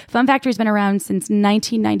 years. Fun Factory's been around since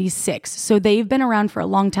 1996. So they've been around for a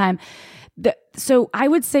long time. So I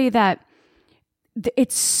would say that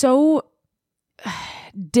it's so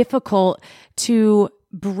difficult to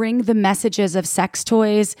bring the messages of sex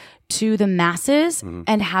toys to the masses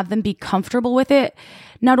and have them be comfortable with it.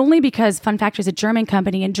 Not only because Fun Factory is a German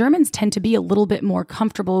company and Germans tend to be a little bit more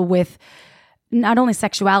comfortable with not only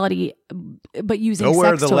sexuality, but using sex toys. Go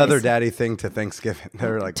wear the leather daddy thing to Thanksgiving.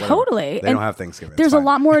 They're like, totally. They don't have Thanksgiving. There's a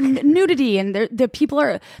lot more nudity, and the people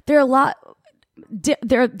they're a lot.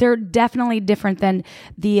 They're definitely different than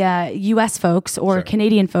the U.S. folks or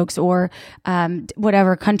Canadian folks or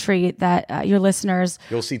whatever country that your listeners.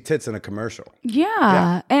 You'll see tits in a commercial.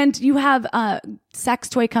 Yeah. And you have sex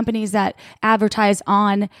toy companies that advertise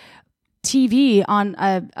on TV on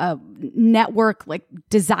a network like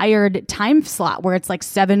desired time slot where it's like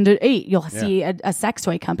 7 to 8. You'll see a sex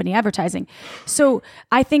toy company advertising. So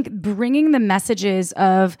I think bringing the messages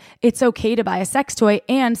of it's okay to buy a sex toy,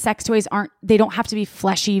 and sex toys they don't have to be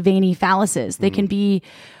fleshy, veiny phalluses. They can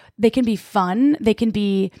be fun. They can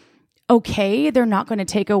be okay. They're not going to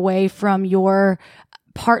take away from your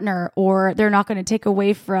partner, or they're not going to take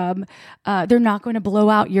away from they're not going to blow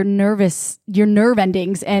out your nerve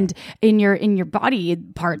endings and in your body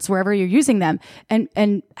parts wherever you're using them,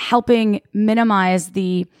 and helping minimize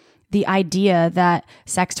the idea that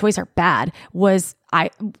sex toys are bad. When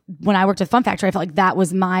I worked at Fun Factory, I felt like that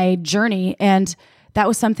was my journey, and that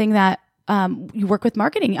was something that you work with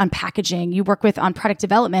marketing on packaging, you work with on product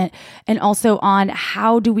development, and also on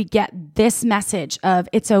how do we get this message of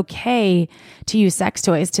it's okay to use sex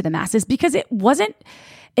toys to the masses, because it wasn't,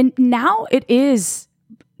 and now it is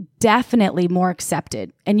definitely more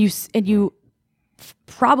accepted. And you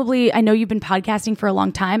probably, I know you've been podcasting for a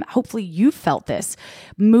long time. Hopefully you've felt this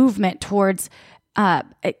movement towards,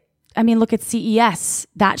 look at CES,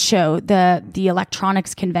 that show, the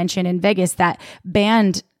electronics convention in Vegas that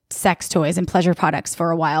banned sex toys and pleasure products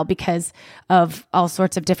for a while because of all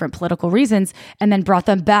sorts of different political reasons, and then brought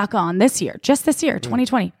them back on this year,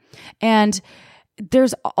 2020. And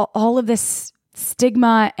there's all of this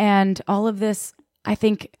stigma and all of this, I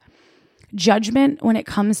think, judgment when it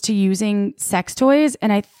comes to using sex toys.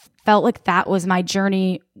 And I felt like that was my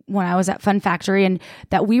journey when I was at Fun Factory, and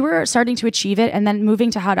that we were starting to achieve it. And then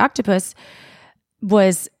moving to Hot Octopus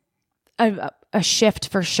was a shift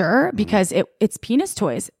for sure, because it's penis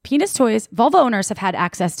toys. Penis toys, vulva owners have had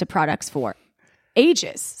access to products for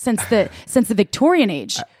ages, since the Victorian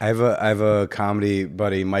age. I have a comedy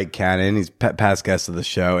buddy, Mike Cannon. He's past guest of the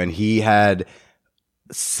show, and he had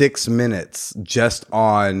 6 minutes just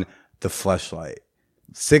on the fleshlight.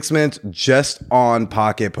 6 minutes just on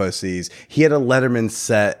pocket pussies. He had a Letterman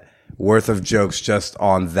set worth of jokes just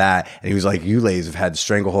on that. And he was like, you ladies have had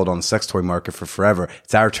stranglehold on the sex toy market for forever.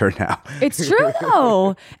 It's our turn now. It's true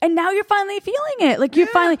though. And now you're finally feeling it. Like you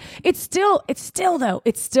finally, it's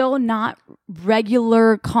still not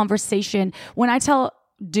regular conversation. When I tell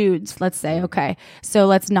dudes, let's say, okay, so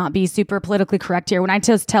let's not be super politically correct here. When I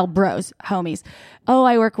just tell bros, homies, oh,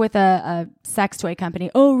 I work with a sex toy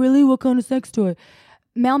company. Oh, really? What kind of sex toy?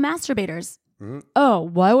 Male masturbators. Oh,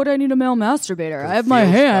 why would I need a male masturbator? I have my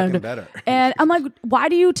hand. And I'm like, why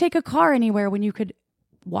do you take a car anywhere when you could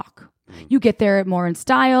walk? You get there more in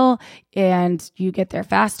style and you get there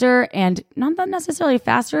faster, and not necessarily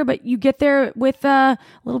faster, but you get there with a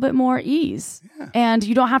little bit more ease. And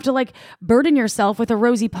you don't have to like burden yourself with a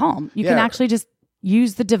rosy palm. You can actually just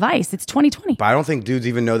use the device. It's 2020. But I don't think dudes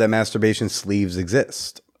even know that masturbation sleeves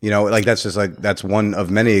exist. You know, like that's just like, that's one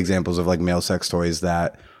of many examples of like male sex toys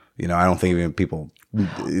that, you know, I don't think even people,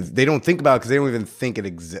 they don't think about it because they don't even think it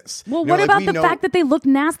exists. Well, what about the fact that they look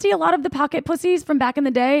nasty? A lot of the pocket pussies from back in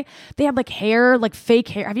the day, they have like hair, like fake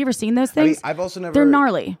hair. Have you ever seen those things? I mean, I've also never. They're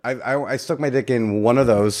gnarly. I stuck my dick in one of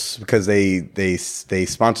those because they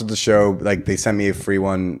sponsored the show. Like they sent me a free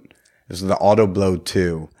one. This is the Auto Blow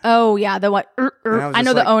 2. Oh yeah, the what? I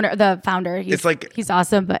know the owner, the founder. He's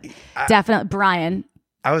awesome, but definitely Brian.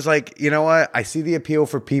 I was like, you know what? I see the appeal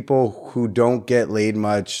for people who don't get laid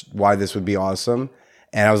much. Why this would be awesome.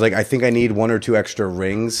 And I was like, I think I need 1 or 2 extra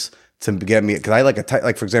rings to get me, because I like a tight,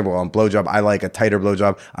 like for example, on blowjob, I like a tighter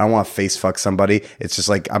blowjob. I don't want to face fuck somebody. It's just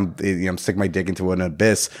like I'm sticking my dick into an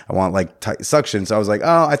abyss. I want like tight suction. So I was like,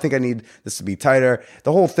 oh, I think I need this to be tighter.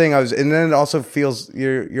 The whole thing, and then it also feels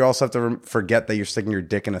you also have to forget that you're sticking your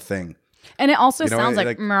dick in a thing. And it also sounds like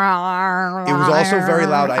it was also very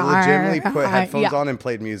loud. I legitimately put headphones on and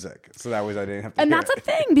played music. So that way I didn't have to And that's a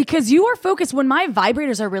thing, because you are focused. When my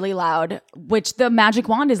vibrators are really loud, which the magic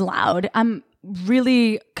wand is loud, I'm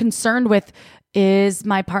really concerned with, is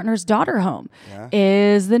my partner's daughter home? Yeah.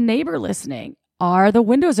 Is the neighbor listening? Are the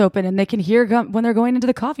windows open and they can hear when they're going into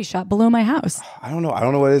the coffee shop below my house? I don't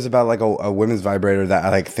know what it is about like a women's vibrator that I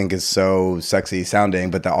like think is so sexy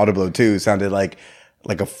sounding, but the Auto Blow 2 sounded like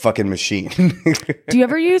a fucking machine. Do you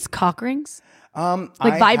ever use cock rings?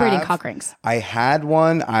 Like vibrating cock rings? I had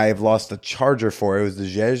one. I've lost the charger for it. It was the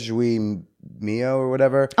Jesuit Mio or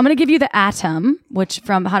whatever. I'm going to give you the Atom, which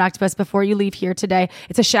from Hot Octopus before you leave here today.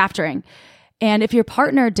 It's a shaft ring. And if your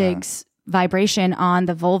partner digs vibration on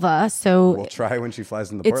the vulva, so we'll try when she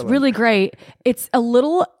flies into Portland. It's really great. It's a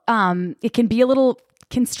little, it can be a little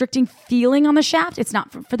constricting feeling on the shaft. It's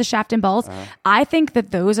not for the shaft and balls. I think that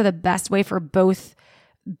those are the best way for both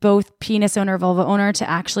penis owner, vulva owner to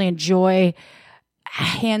actually enjoy a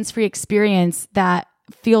hands-free experience that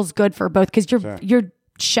feels good for both, because your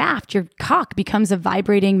shaft, your cock becomes a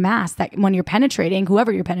vibrating mass that when you're penetrating,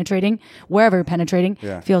 whoever you're penetrating, wherever you're penetrating,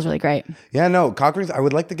 feels really great. Yeah, no, cock rings, I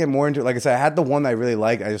would like to get more into it. Like I said, I had the one that I really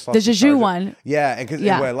liked. I just lost the Jeju one. Yeah, and what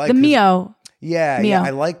I like the Mio. Yeah,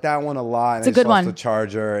 I like that one a lot. It's a good one. The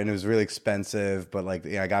charger, and it was really expensive, but like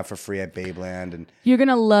I got it for free at Babeland, and you're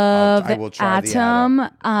gonna love the Atom.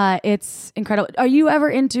 It's incredible. Are you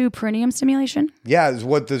ever into perineum stimulation? Yeah, it's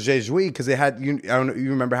what the Jesuit, because it had. I don't know.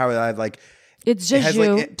 You remember how it had like. It's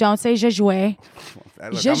Jeju. Don't say Jejuet.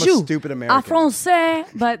 Look, I'm a stupid American. En français,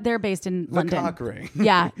 but they're based in London. The cock ring.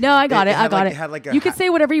 Yeah. No, I got it. You could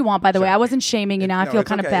say whatever you want, by the way. I wasn't shaming you now. I feel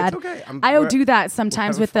kind of bad. It's okay. I do that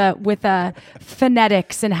sometimes with the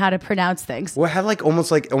phonetics and how to pronounce things. Well, it had like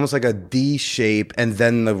almost like a D shape and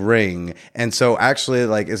then the ring. And so actually,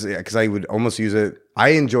 like, because I would almost use it. I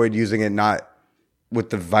enjoyed using it not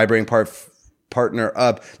with the vibrating partner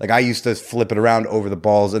up. Like I used to flip it around over the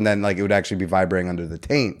balls, and then like it would actually be vibrating under the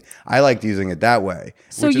taint. I liked using it that way.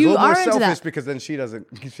 So which you is a little are more into selfish that because then she doesn't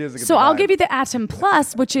get so I'll give you the Atom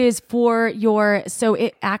Plus, which is for so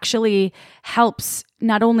it actually helps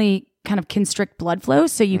not only kind of constrict blood flow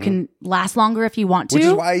so you can last longer if you want to. Which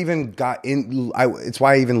is why I even it's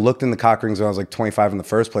why I even looked in the cock rings when I was like 25 in the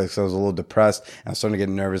first place, because I was a little depressed and I was starting to get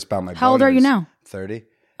nervous about my How old are you now? 30.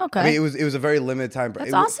 Okay. I mean, it was a very limited time.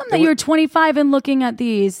 That's awesome that you're 25 and looking at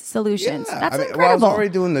these solutions. Yeah, that's incredible. Well, I was already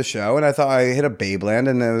doing the show, and I thought I hit a Babeland,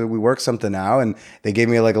 and we worked something out, and they gave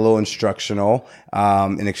me like a little instructional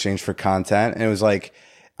in exchange for content, and it was like,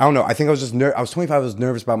 I don't know. I think I was just I was 25. I was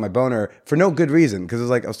nervous about my boner for no good reason, because it was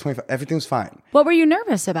like I was 25. Everything's fine. What were you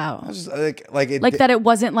nervous about? I was just like that it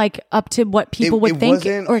wasn't like up to what people would think or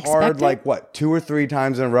expect. It wasn't hard like what 2 or 3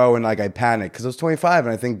 times in a row, and like I panicked because I was 25,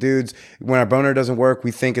 and I think dudes, when our boner doesn't work, we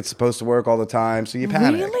think it's supposed to work all the time, so you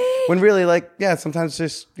panic. Really? When really, like, yeah, sometimes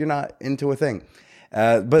just you're not into a thing.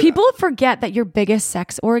 But people forget that your biggest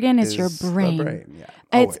sex organ is your brain.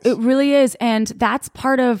 Yeah, it really is, and that's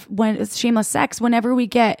part of when it's shameless sex. Whenever we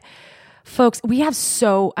get folks, we have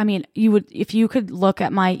if you could look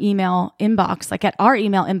at my email inbox, like at our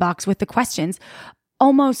email inbox with the questions,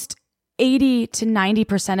 almost 80 to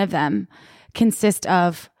 90% of them consist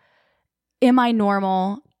of, am I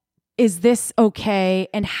normal? Is this okay?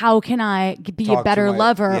 And how can I be a better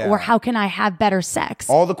lover? Or how can I have better sex?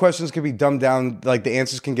 All the questions can be dumbed down. Like the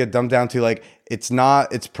answers can get dumbed down to like, it's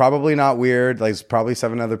probably not weird. Like there's probably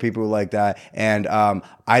 7 other people who like that. And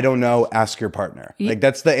I don't know, ask your partner. Like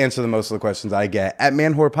that's the answer to most of the questions I get at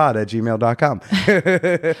manwhorepod@gmail.com.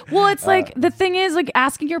 Well, it's like, the thing is like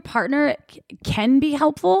asking your partner can be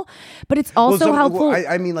helpful, but it's also helpful.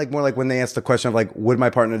 I mean like more like when they ask the question of like, would my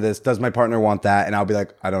partner this? Does my partner want that? And I'll be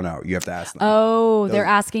like, I don't know. You have to ask them. Oh, they're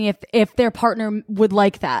asking if their partner would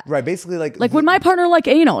like that. Right. Basically like would my partner like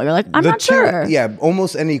anal? You're like, I'm not sure. Yeah.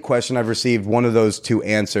 Almost any question I've received, one of those 2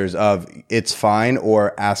 answers of it's fine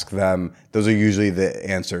or ask them. Those are usually the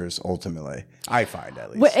answers ultimately. I find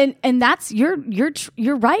at least. And that's you're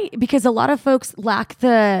right, because a lot of folks lack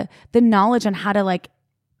the knowledge on how to like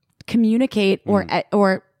communicate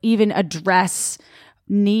or even address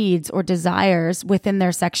needs or desires within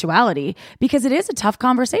their sexuality, because it is a tough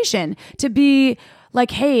conversation to be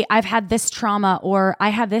like, hey, I've had this trauma, or I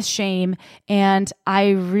have this shame, and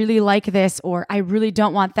I really like this, or I really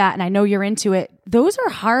don't want that, and I know you're into it. Those are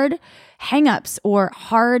hard hangups or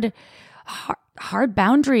hard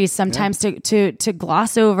boundaries sometimes to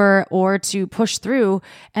gloss over or to push through.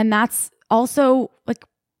 And that's also like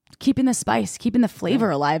keeping the spice, keeping the flavor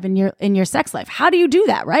alive in your sex life. How do you do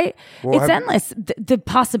that, right? Well, it's endless, the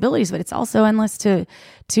possibilities, but it's also endless to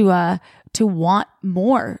want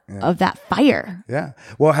more of that fire. Yeah.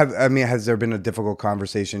 Well, has there been a difficult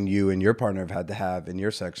conversation you and your partner have had to have in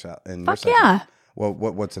your sex? Fuck yeah. Well,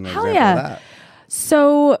 what's an Hell example of that?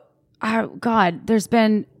 So, there's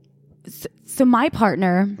been. So my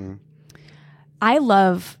partner, I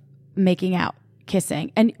love making out,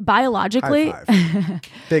 kissing, and biologically,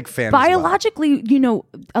 big fan. Biologically,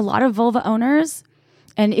 a lot of vulva owners,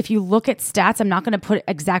 and if you look at stats, I'm not going to put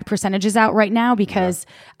exact percentages out right now because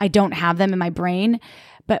I don't have them in my brain,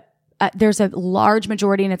 but there's a large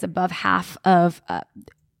majority, and it's above half of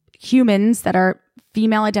humans that are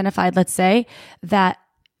female identified, let's say, that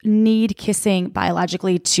need kissing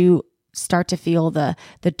biologically to start to feel the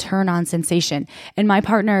turn on sensation. And my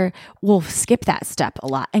partner will skip that step a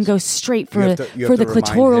lot and go straight for the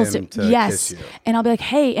clitoral. Yes. And I'll be like,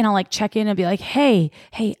 hey, and I'll like check in and be like, hey,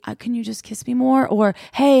 can you just kiss me more? Or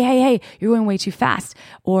hey, you're going way too fast.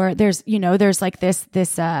 Or there's like this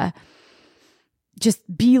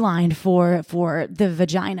just beeline for the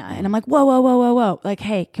vagina. And I'm like, whoa. Like,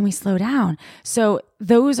 hey, can we slow down? So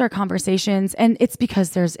those are conversations, and it's because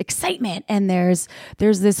there's excitement and there's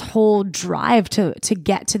this whole drive to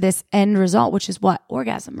get to this end result, which is what?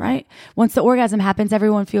 Orgasm, right? Once the orgasm happens,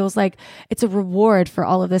 everyone feels like it's a reward for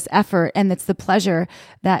all of this effort. And it's the pleasure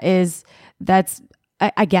that's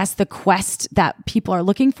I guess the quest that people are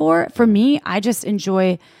looking for. For me, I just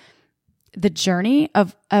enjoy the journey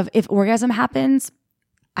of if orgasm happens,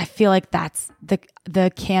 I feel like that's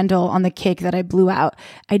the candle on the cake that I blew out.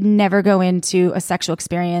 I'd never go into a sexual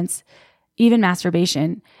experience, even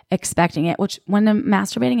masturbation, expecting it, which when I'm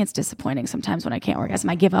masturbating, it's disappointing. Sometimes when I can't orgasm,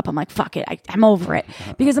 I give up. I'm like, fuck it. I'm over it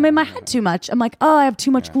because I'm in my head too much. I'm like, oh, I have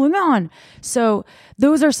too much going on. So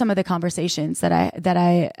those are some of the conversations that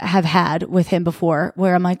I have had with him before,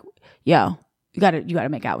 where I'm like, yo, you gotta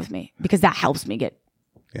make out with me, because that helps me get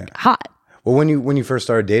hot. Well, when you first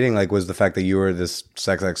started dating, like, was the fact that you were this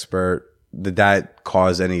sex expert, did that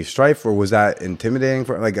cause any strife, or was that intimidating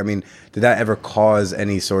for, like, I mean, did that ever cause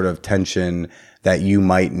any sort of tension that you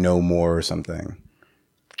might know more or something?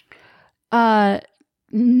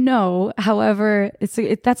 No. However,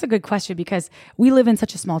 that's a good question, because we live in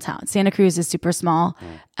such a small town. Santa Cruz is super small.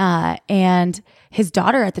 And his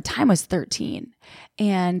daughter at the time was 13.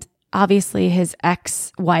 And obviously his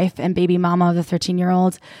ex-wife and baby mama of the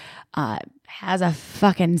 13-year-old has a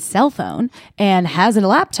fucking cell phone and has a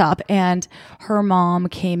laptop, and her mom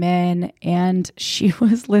came in and she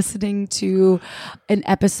was listening to an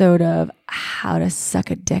episode of How to Suck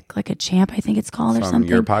a Dick Like a Champ, I think it's called, or something. From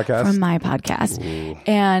your podcast? From my podcast. Ooh.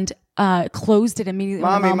 And closed it immediately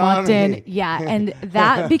when mom walked in. Yeah. And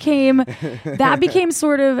that became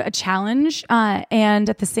sort of a challenge. And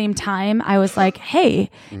at the same time, I was like, hey,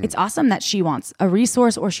 it's awesome that she wants a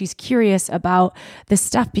resource, or she's curious about this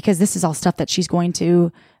stuff, because this is all stuff that she's going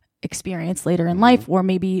to experience later in life, or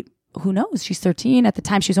maybe, who knows, she's 13 at the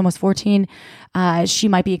time, she was almost 14. She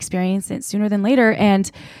might be experiencing it sooner than later. And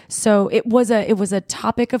so it was a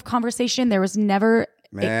topic of conversation. There was never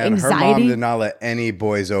anxiety. Her mom did not let any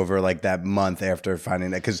boys over like that month after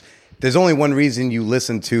finding that, because there's only one reason you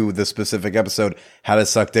listen to the specific episode, How to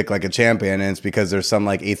Suck Dick Like a Champion, and it's because there's some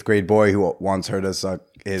like 8th grade boy who wants her to suck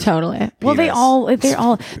his totally. penis.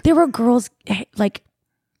 Well, there were girls like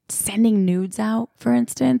sending nudes out, for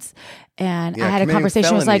instance. And I had a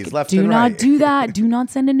conversation. I was like, do not do that. Do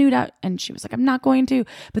not send a nude out. And she was like, I'm not going to.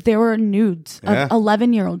 But there were nudes of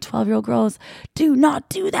 11-year-old, 12-year-old girls. Do not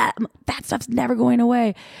do that. That stuff's never going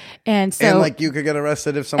away. And so, and like you could get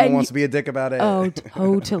arrested if someone wants to be a dick about it. Oh,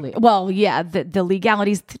 totally. Well, yeah, the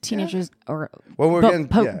legalities, teenagers or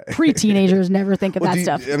pre-teenagers never think of that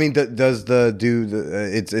stuff. I mean, does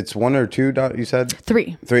it's 1 or 2? You said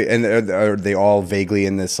 3. And are they all vaguely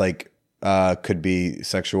in this like? Could be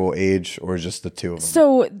sexual age, or just the 2 of them?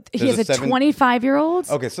 So he has a 25-year-old,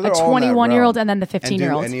 okay, so a 21-year-old, and then the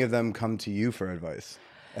 15-year-old. Do any of them come to you for advice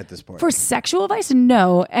at this point? For sexual advice,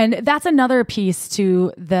 no. And that's another piece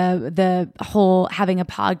to the whole having a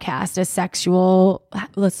podcast, a sexual,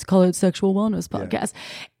 let's call it sexual wellness podcast.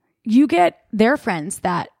 You get their friends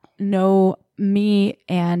that know me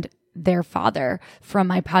and their father from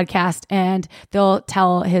my podcast, and they'll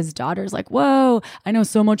tell his daughters like, whoa, I know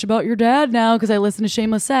so much about your dad now because I listen to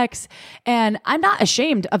Shameless Sex, and I'm not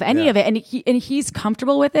ashamed of any of it, and he's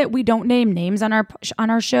comfortable with it. We don't name names on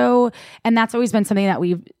our show, and that's always been something that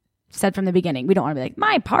we've said from the beginning. We don't want to be like,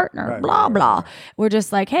 my partner, blah blah. We're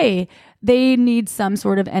just like, hey, they need some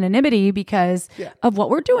sort of anonymity because of what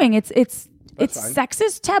we're doing. It's sex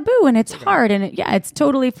is taboo and it's hard, and it's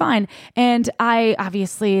totally fine. And I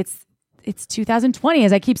obviously it's 2020,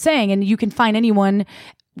 as I keep saying, and you can find anyone,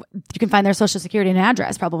 you can find their social security and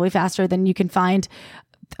address probably faster than you can find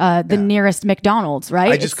the nearest McDonald's,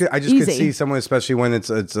 right? I just could see someone, especially when it's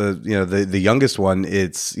the youngest one,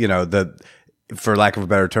 it's for lack of a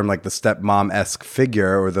better term, like the stepmom-esque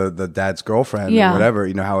figure or the dad's girlfriend or whatever,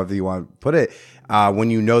 however you want to put it.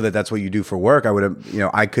 When you know that that's what you do for work,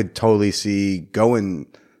 I could totally see going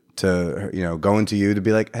to you to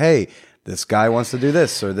be like, hey, this guy wants to do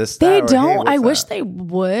this or this. They that, don't. Hey, I wish they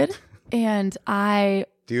would. And do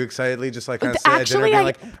you excitedly just like kind of actually,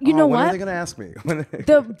 like, you know when what? are they going to ask me?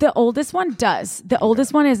 The oldest one does. The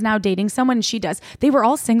oldest one is now dating someone, and she does. They were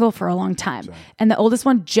all single for a long time, and the oldest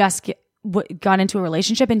one just got into a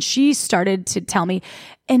relationship, and she started to tell me,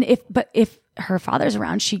 and if her father's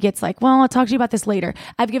around, she gets like, well, I'll talk to you about this later.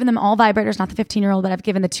 I've given them all vibrators, not the 15-year-old, but I've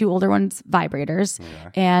given the 2 older ones vibrators.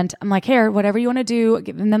 And I'm like, here, whatever you want to do,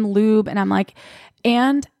 giving them lube. And I'm like,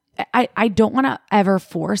 and I don't want to ever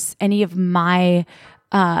force any of my,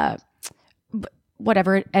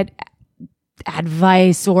 whatever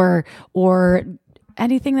advice or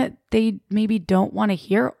anything that they maybe don't want to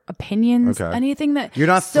hear, opinions, anything that you're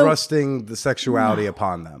not thrusting the sexuality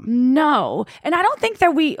upon them. No. And I don't think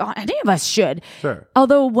that any of us should. Sure.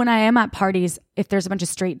 Although when I am at parties, if there's a bunch of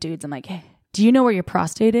straight dudes, I'm like, hey, do you know where your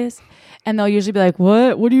prostate is? And they'll usually be like,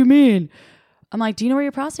 what? What do you mean? I'm like, do you know where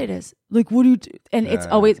your prostate is? Like, what do you do? And it's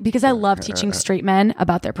always because I love teaching straight men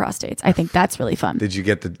about their prostates. I think that's really fun.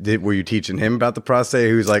 Were you teaching him about the prostate?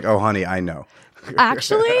 He was like, oh, honey, I know.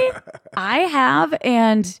 Actually, I have,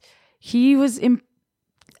 and he was,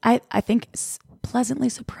 I think, pleasantly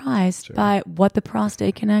surprised by what the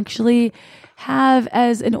prostate can actually have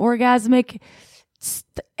as an orgasmic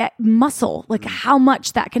muscle, like how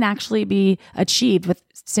much that can actually be achieved with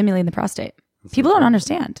stimulating the prostate. People don't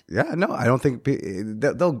understand. Yeah, no, I don't think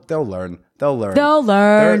they'll learn.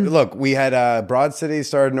 Look, we had Broad City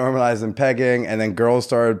started normalizing pegging, and then girls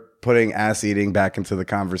started putting ass eating back into the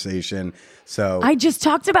conversation. So I just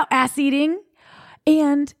talked about ass eating,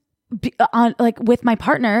 and with my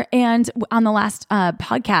partner, and on the last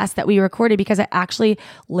podcast that we recorded, because I actually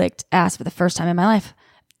licked ass for the first time in my life,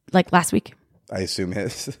 like last week. I assume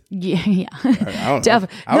his. Yeah. I don't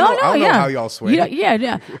know how y'all swing.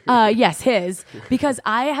 Yes, his. Because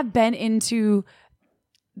I have been into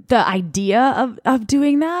the idea of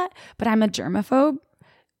doing that, but I'm a germaphobe.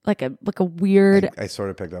 Like a weird. I sort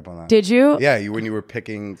of picked up on that. Did you? Yeah, when you were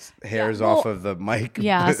picking hairs off of the mic.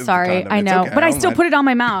 Yeah, sorry, I know, but I still put it on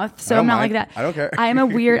my mouth, so I'm not like that. I don't care. I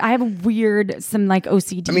have a weird, some like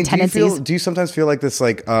OCD tendencies. Do you sometimes feel like this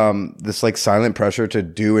silent pressure to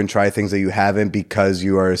do and try things that you haven't because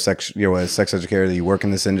you are a sex educator, that you work in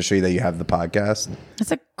this industry, that you have the podcast?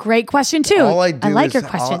 That's a great question too. I like your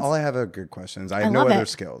questions. All I have are good questions. I have no other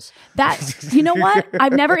skills. You know what?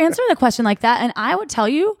 I've never answered a question like that, and I would tell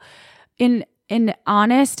you, in an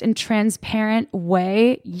honest and transparent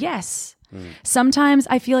way, yes. Sometimes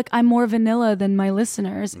I feel like I'm more vanilla than my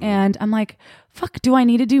listeners, and I'm like, fuck, do I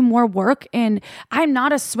need to do more work? And I'm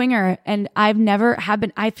not a swinger, and I've never have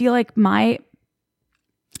been. I feel like my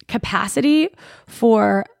capacity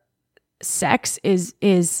for sex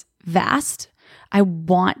is vast. I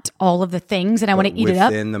want all of the things and I want to eat it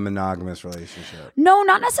up. Within the monogamous relationship? No,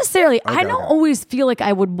 not necessarily. I don't okay. always feel like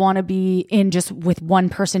I would want to be in just with one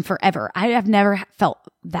person forever. I have never felt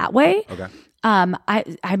that way. Okay. I'm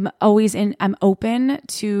open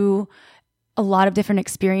to a lot of different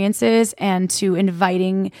experiences and to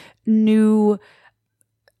inviting new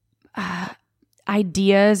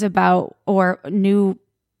ideas about or new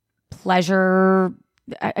pleasure,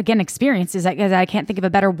 again, experiences. I can't think of a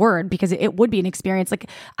better word because it would be an experience. Like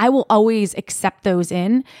I will always accept those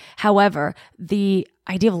in. However, the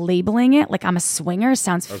idea of labeling it like I'm a swinger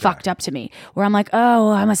sounds fucked up to me, where I'm like,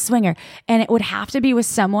 oh, I'm a swinger. And it would have to be with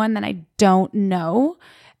someone that I don't know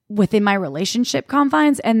within my relationship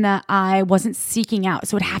confines and that I wasn't seeking out.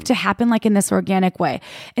 So it would have to happen like in this organic way.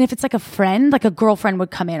 And if it's like a friend, like a girlfriend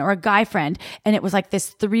would come in or a guy friend, and it was like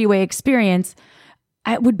this 3-way experience,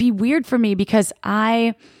 it would be weird for me because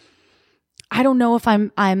I don't know if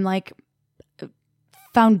I'm like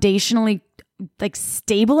foundationally like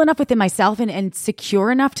stable enough within myself and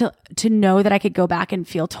secure enough to know that I could go back and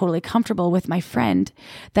feel totally comfortable with my friend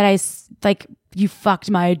that I like, you fucked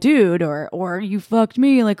my dude or you fucked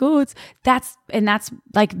me. Like, oh, that's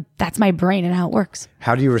my brain and how it works.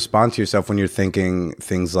 How do you respond to yourself when you're thinking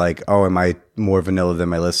things like, oh, am I more vanilla than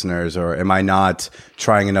my listeners? Or am I not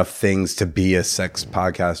trying enough things to be a sex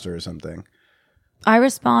podcaster or something? I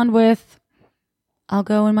respond with, I'll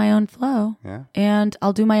go in my own flow and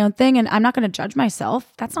I'll do my own thing. And I'm not going to judge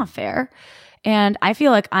myself. That's not fair. And I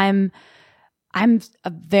feel like I'm a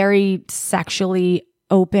very sexually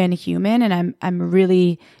open human and I'm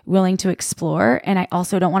really willing to explore. And I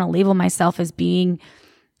also don't want to label myself as being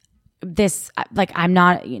this, like I'm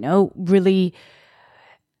not, really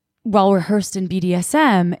well rehearsed in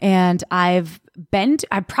BDSM. And I've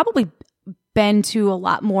probably been to a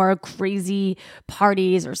lot more crazy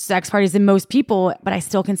parties or sex parties than most people, but I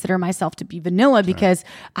still consider myself to be vanilla because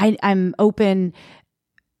I'm open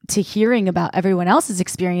to hearing about everyone else's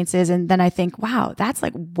experiences. And then I think, wow, that's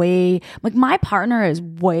like way, like my partner is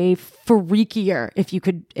way freakier if you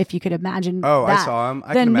could imagine. Oh, that I saw him.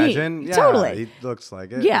 I can imagine. Yeah, totally. He looks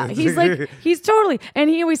like it. Yeah. He's totally, and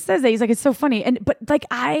he always says that. He's like, it's so funny. But like,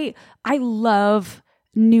 I love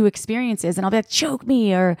new experiences and I'll be like, choke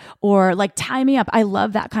me or like tie me up. I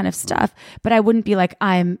love that kind of stuff, but I wouldn't be like,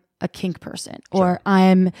 I'm a kink person or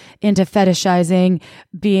I'm into fetishizing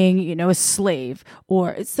being, a slave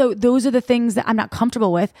so those are the things that I'm not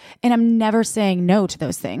comfortable with. And I'm never saying no to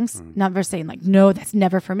those things. Never saying like, no, that's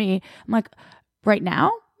never for me. I'm like, right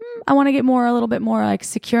now, I want to get a little bit more like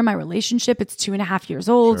secure in my relationship. It's 2.5 years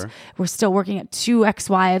old. Sure. We're still working at 2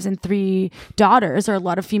 ex-wives and 3 daughters, or a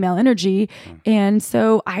lot of female energy. And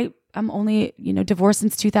so I'm only, divorced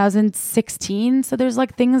since 2016. So there's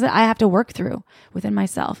like things that I have to work through within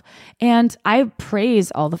myself. And I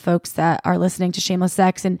praise all the folks that are listening to Shameless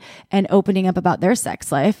Sex and opening up about their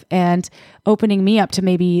sex life and opening me up to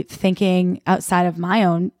maybe thinking outside of my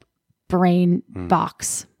own brain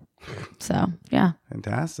box. So, yeah.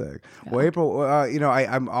 Fantastic. Yeah. Well, April,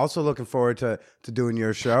 I'm also looking forward to doing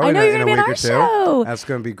your show I know you're going to be on our show. That's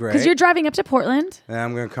going to be great. Because you're driving up to Portland. And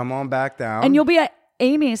I'm going to come on back down. And you'll be at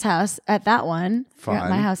Amy's house at that one. Fun. You're at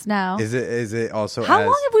my house now. Is it also? How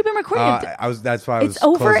long have we been recording? That's why I was. It's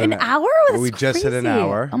over an hour. We just hit an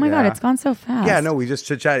hour. Oh my god, it's gone so fast. Yeah, no, we just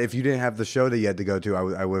chit chat. If you didn't have the show that you had to go to,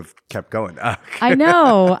 I would have kept going. I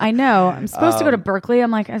know. I'm supposed to go to Berkeley. I'm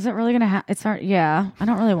like, is it really gonna happen? It's not. Yeah, I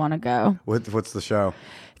don't really want to go. What's the show?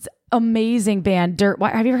 It's amazing band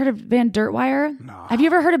Dirtwire. Have you ever heard of band Dirtwire? No. Have you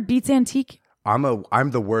ever heard of Beats Antique? I'm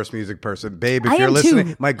the worst music person, babe. If you're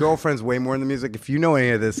listening, my girlfriend's way more in the music. If you know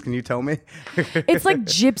any of this, can you tell me? It's like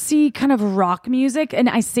gypsy kind of rock music, and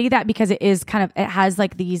I say that because it has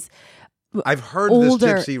like these. I've heard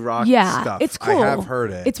older, this gypsy rock stuff. It's cool. I have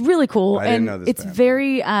heard it. It's really cool. I didn't know this. It's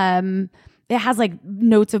very. It has like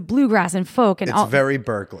notes of bluegrass and folk, and it's very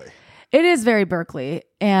Berkeley. It is very Berkeley,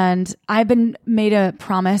 and I've been made a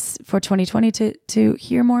promise for 2020 to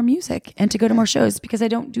hear more music and to go to more shows because I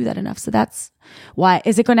don't do that enough. So that's why.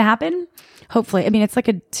 Is it going to happen? Hopefully. I mean, it's like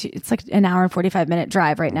an hour and 45-minute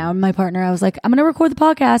drive right now. And my partner, I was like, I'm going to record the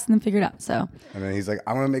podcast and then figure it out. So. And then he's like,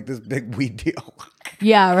 I'm going to make this big weed deal.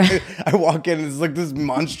 Yeah, right. I walk in and it's like this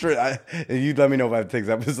monstrous. You let me know if I have to take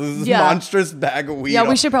that. This monstrous bag of weed. Yeah,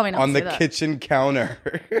 we should probably not on say the that. kitchen counter.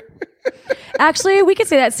 Actually, we could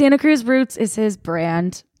say that Santa Cruz Roots is his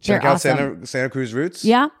brand. Check They're out awesome. Santa Cruz Roots.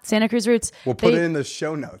 Yeah, Santa Cruz Roots. We'll put it in the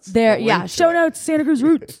show notes. Show notes, Santa Cruz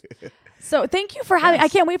Roots. So thank you for having. I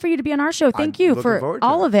can't wait for you to be on our show. Thank you for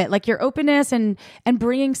all of it, like your openness and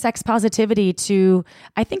bringing sex positivity to.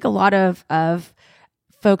 I think a lot of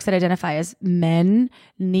folks that identify as men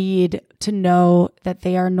need to know that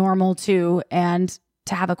they are normal too, and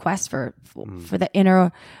to have a quest for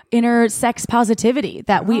the inner sex positivity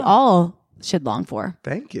that we all should long for.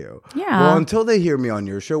 Thank you. Yeah. Well, until they hear me on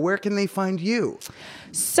your show, where can they find you?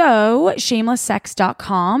 So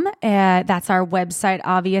shamelesssex.com. That's our website.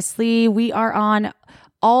 Obviously, we are on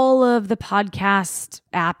all of the podcast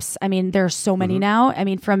apps. I mean, there are so many now. I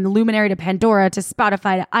mean, from Luminary to Pandora to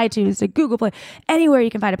Spotify to iTunes to Google Play, anywhere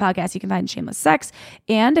you can find a podcast, you can find Shameless Sex.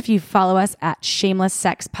 And if you follow us at Shameless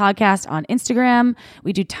Sex Podcast on Instagram,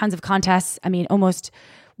 we do tons of contests. I mean, almost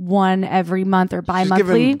one every month or bi-monthly.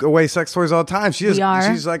 She's giving away sex toys all the time. She's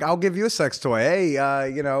like, I'll give you a sex toy. Hey,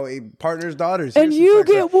 a partner's daughters. And you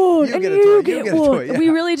get one. You get a toy. Yeah. We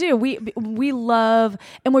really do. We love,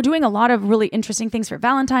 and we're doing a lot of really interesting things for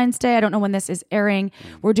Valentine's Day. I don't know when this is airing.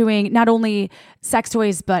 We're doing not only sex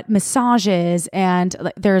toys, but massages, and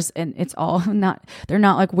it's all they're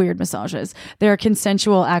not like weird massages. They're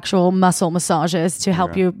consensual, actual muscle massages to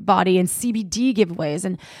help your body, and CBD giveaways,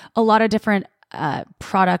 and a lot of different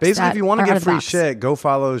products. Basically, if you want to get free shit, go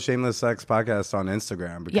follow Shameless Sex Podcast on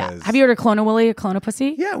Instagram. Because have you heard of Clone a Willy, a Clone a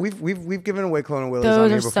Pussy? Yeah, we've given away Clone a Willies. Those on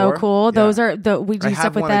here are before. so cool. Yeah. Those are we do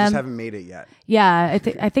stuff with them. I just haven't made it yet. Yeah,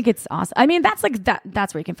 I think it's awesome. I mean, that's like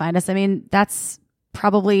that's where you can find us. I mean, that's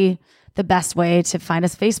probably the best way to find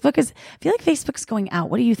us. Facebook is, I feel like Facebook's going out.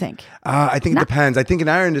 What do you think? I think it depends. I think in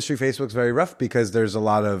our industry, Facebook's very rough because there's a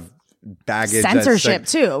lot of baggage, censorship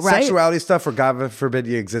too, right? Sexuality stuff, or God forbid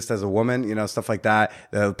you exist as a woman, stuff like that,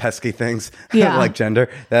 pesky things like gender,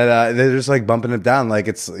 that they're just like bumping it down. Like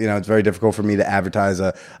it's very difficult for me to advertise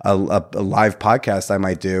a live podcast I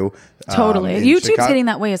might do. Totally. YouTube's hitting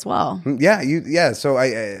that way as well. Yeah. So I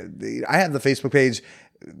have the Facebook page.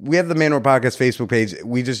 We have the Man Whore Podcast Facebook page.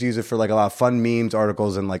 We just use it for like a lot of fun memes,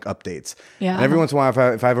 articles, and like updates. Yeah. And every once in a while,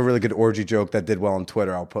 if I have a really good orgy joke that did well on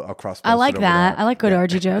Twitter, I'll cross. I like that. I like good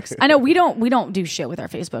orgy jokes. I know we don't do shit with our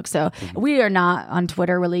Facebook, so we are not on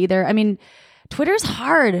Twitter really either. I mean, Twitter's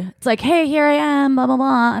hard. It's like, hey, here I am, blah blah blah.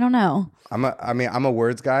 I don't know. I'm a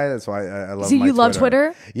words guy. That's why I love. So you love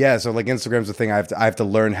Twitter? Yeah. So like Instagram's the thing. I have to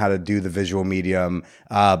learn how to do the visual medium.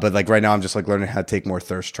 But like right now, I'm just like learning how to take more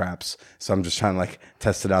thirst traps. So I'm just trying to like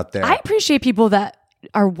test it out there. I appreciate people that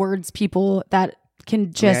are words people that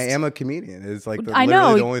can just. I am a comedian. It's like I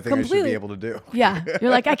know, the only thing completely. I should be able to do. Yeah.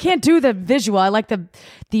 You're like, I can't do the visual. I like the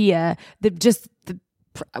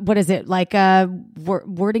what is it like?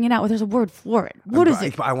 Wording it out. There's a word for it. What is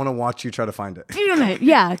it? I want to watch you try to find it. Damn it!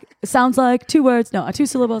 Yeah, it sounds like 2 words. No, 2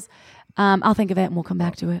 syllables. I'll think of it and we'll come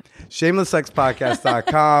back to it.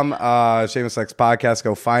 ShamelessSexPodcast.com. Shameless Sex Podcast.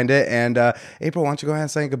 Go find it. And April, why don't you go ahead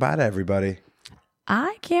and say goodbye to everybody?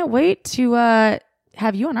 I can't wait to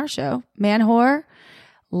have you on our show, Man Whore.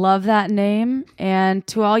 Love that name. And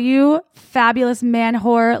to all you fabulous Man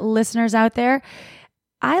Whore listeners out there,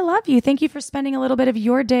 I love you. Thank you for spending a little bit of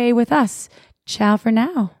your day with us. Ciao for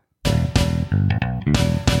now.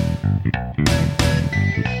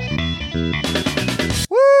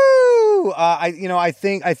 Woo! I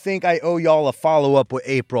think I owe y'all a follow up with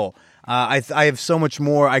April. I have so much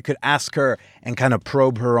more I could ask her and kind of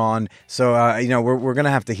probe her on. So, we're going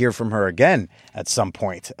to have to hear from her again at some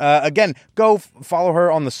point. Again, go follow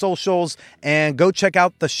her on the socials and go check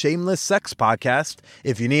out the Shameless Sex Podcast.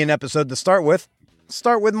 If you need an episode to start with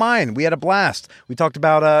mine. We had a blast. We talked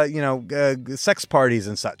about, sex parties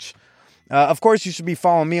and such. Of course, you should be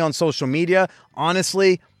following me on social media.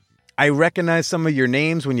 Honestly, I recognize some of your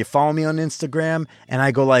names when you follow me on Instagram, and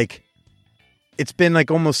I go like, it's been like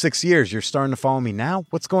almost 6 years. You're starting to follow me now?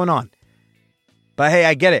 What's going on? But hey,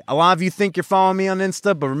 I get it. A lot of you think you're following me on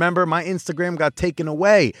Insta, but remember, my Instagram got taken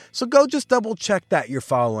away. So go just double check that you're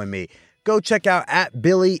following me. Go check out at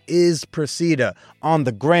Billy is Procida on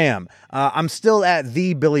the gram. I'm still at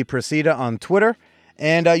the Billy Procida on Twitter.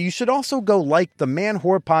 And you should also go like the Man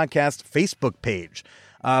Whore Podcast Facebook page.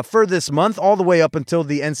 For this month, all the way up until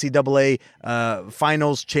the NCAA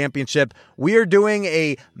Finals Championship, we are doing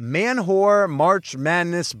a Man Whore March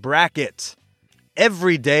Madness bracket.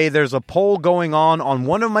 Every day, there's a poll going on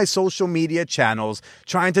one of my social media channels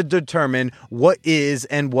trying to determine what is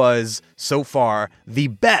and was, so far, the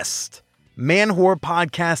best Man Whore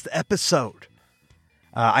Podcast episode.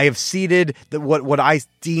 I have seeded what I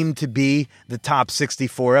deem to be the top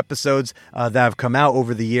 64 episodes that have come out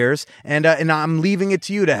over the years, and I'm leaving it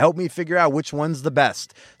to you to help me figure out which one's the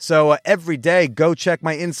best. So every day, go check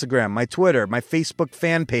my Instagram, my Twitter, my Facebook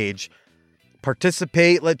fan page.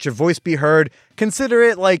 Participate, let your voice be heard. Consider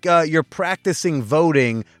it like you're practicing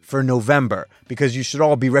voting for November, because you should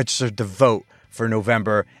all be registered to vote for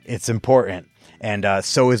November. It's important. And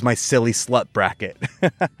so is my silly slut bracket.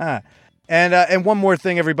 And one more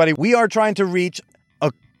thing, everybody. We are trying to reach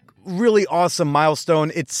a really awesome milestone.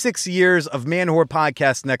 It's 6 years of Man Whore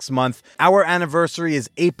Podcast next month. Our anniversary is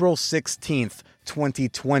April 16th,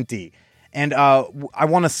 2020. And I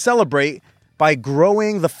want to celebrate by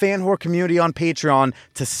growing the Fan Whore community on Patreon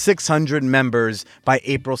to 600 members by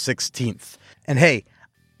April 16th. And hey,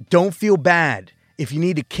 don't feel bad if you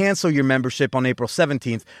need to cancel your membership on April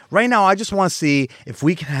 17th. Right now, I just want to see if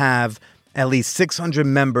we can have at least 600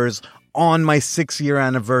 members on my 6-year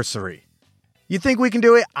anniversary. You think we can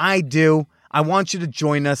do it? I do. I want you to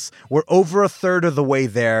join us. We're over a third of the way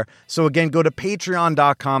there. So again, go to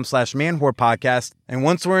patreon.com/manwhorepodcast. And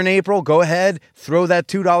once we're in April, go ahead, throw that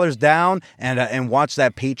 $2 down and watch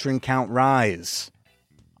that patron count rise.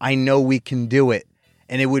 I know we can do it.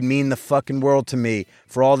 And it would mean the fucking world to me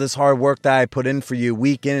for all this hard work that I put in for you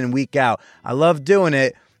week in and week out. I love doing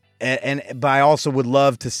it. But I also would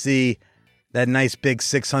love to see that nice big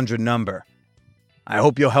 600 number. I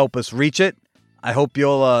hope you'll help us reach it. I hope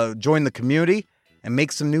you'll join the community and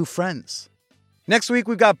make some new friends. Next week,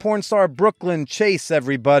 we've got porn star Brooklyn Chase,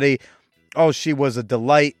 everybody. Oh, she was a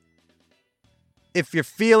delight. If you're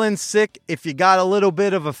feeling sick, if you got a little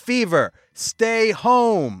bit of a fever, stay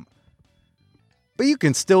home. But you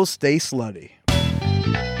can still stay slutty.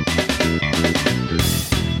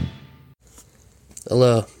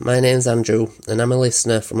 Hello, my name's Andrew, and I'm a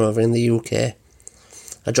listener from over in the UK.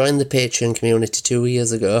 I joined the Patreon community 2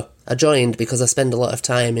 years ago. I joined because I spend a lot of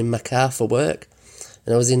time in my car for work,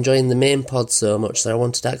 and I was enjoying the main pod so much that I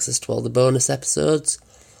wanted access to all the bonus episodes.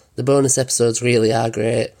 The bonus episodes really are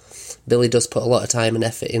great. Billy does put a lot of time and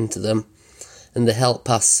effort into them, and they help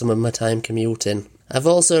pass some of my time commuting. I've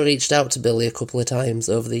also reached out to Billy a couple of times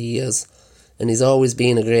over the years, and he's always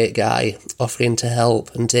been a great guy, offering to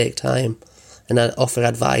help and take time, and offer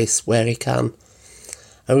advice where he can.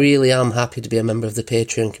 I really am happy to be a member of the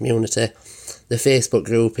Patreon community. The Facebook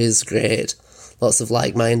group is great. Lots of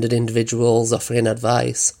like-minded individuals offering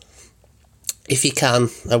advice. If you can,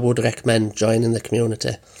 I would recommend joining the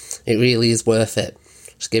community. It really is worth it.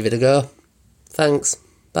 Just give it a go. Thanks.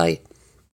 Bye.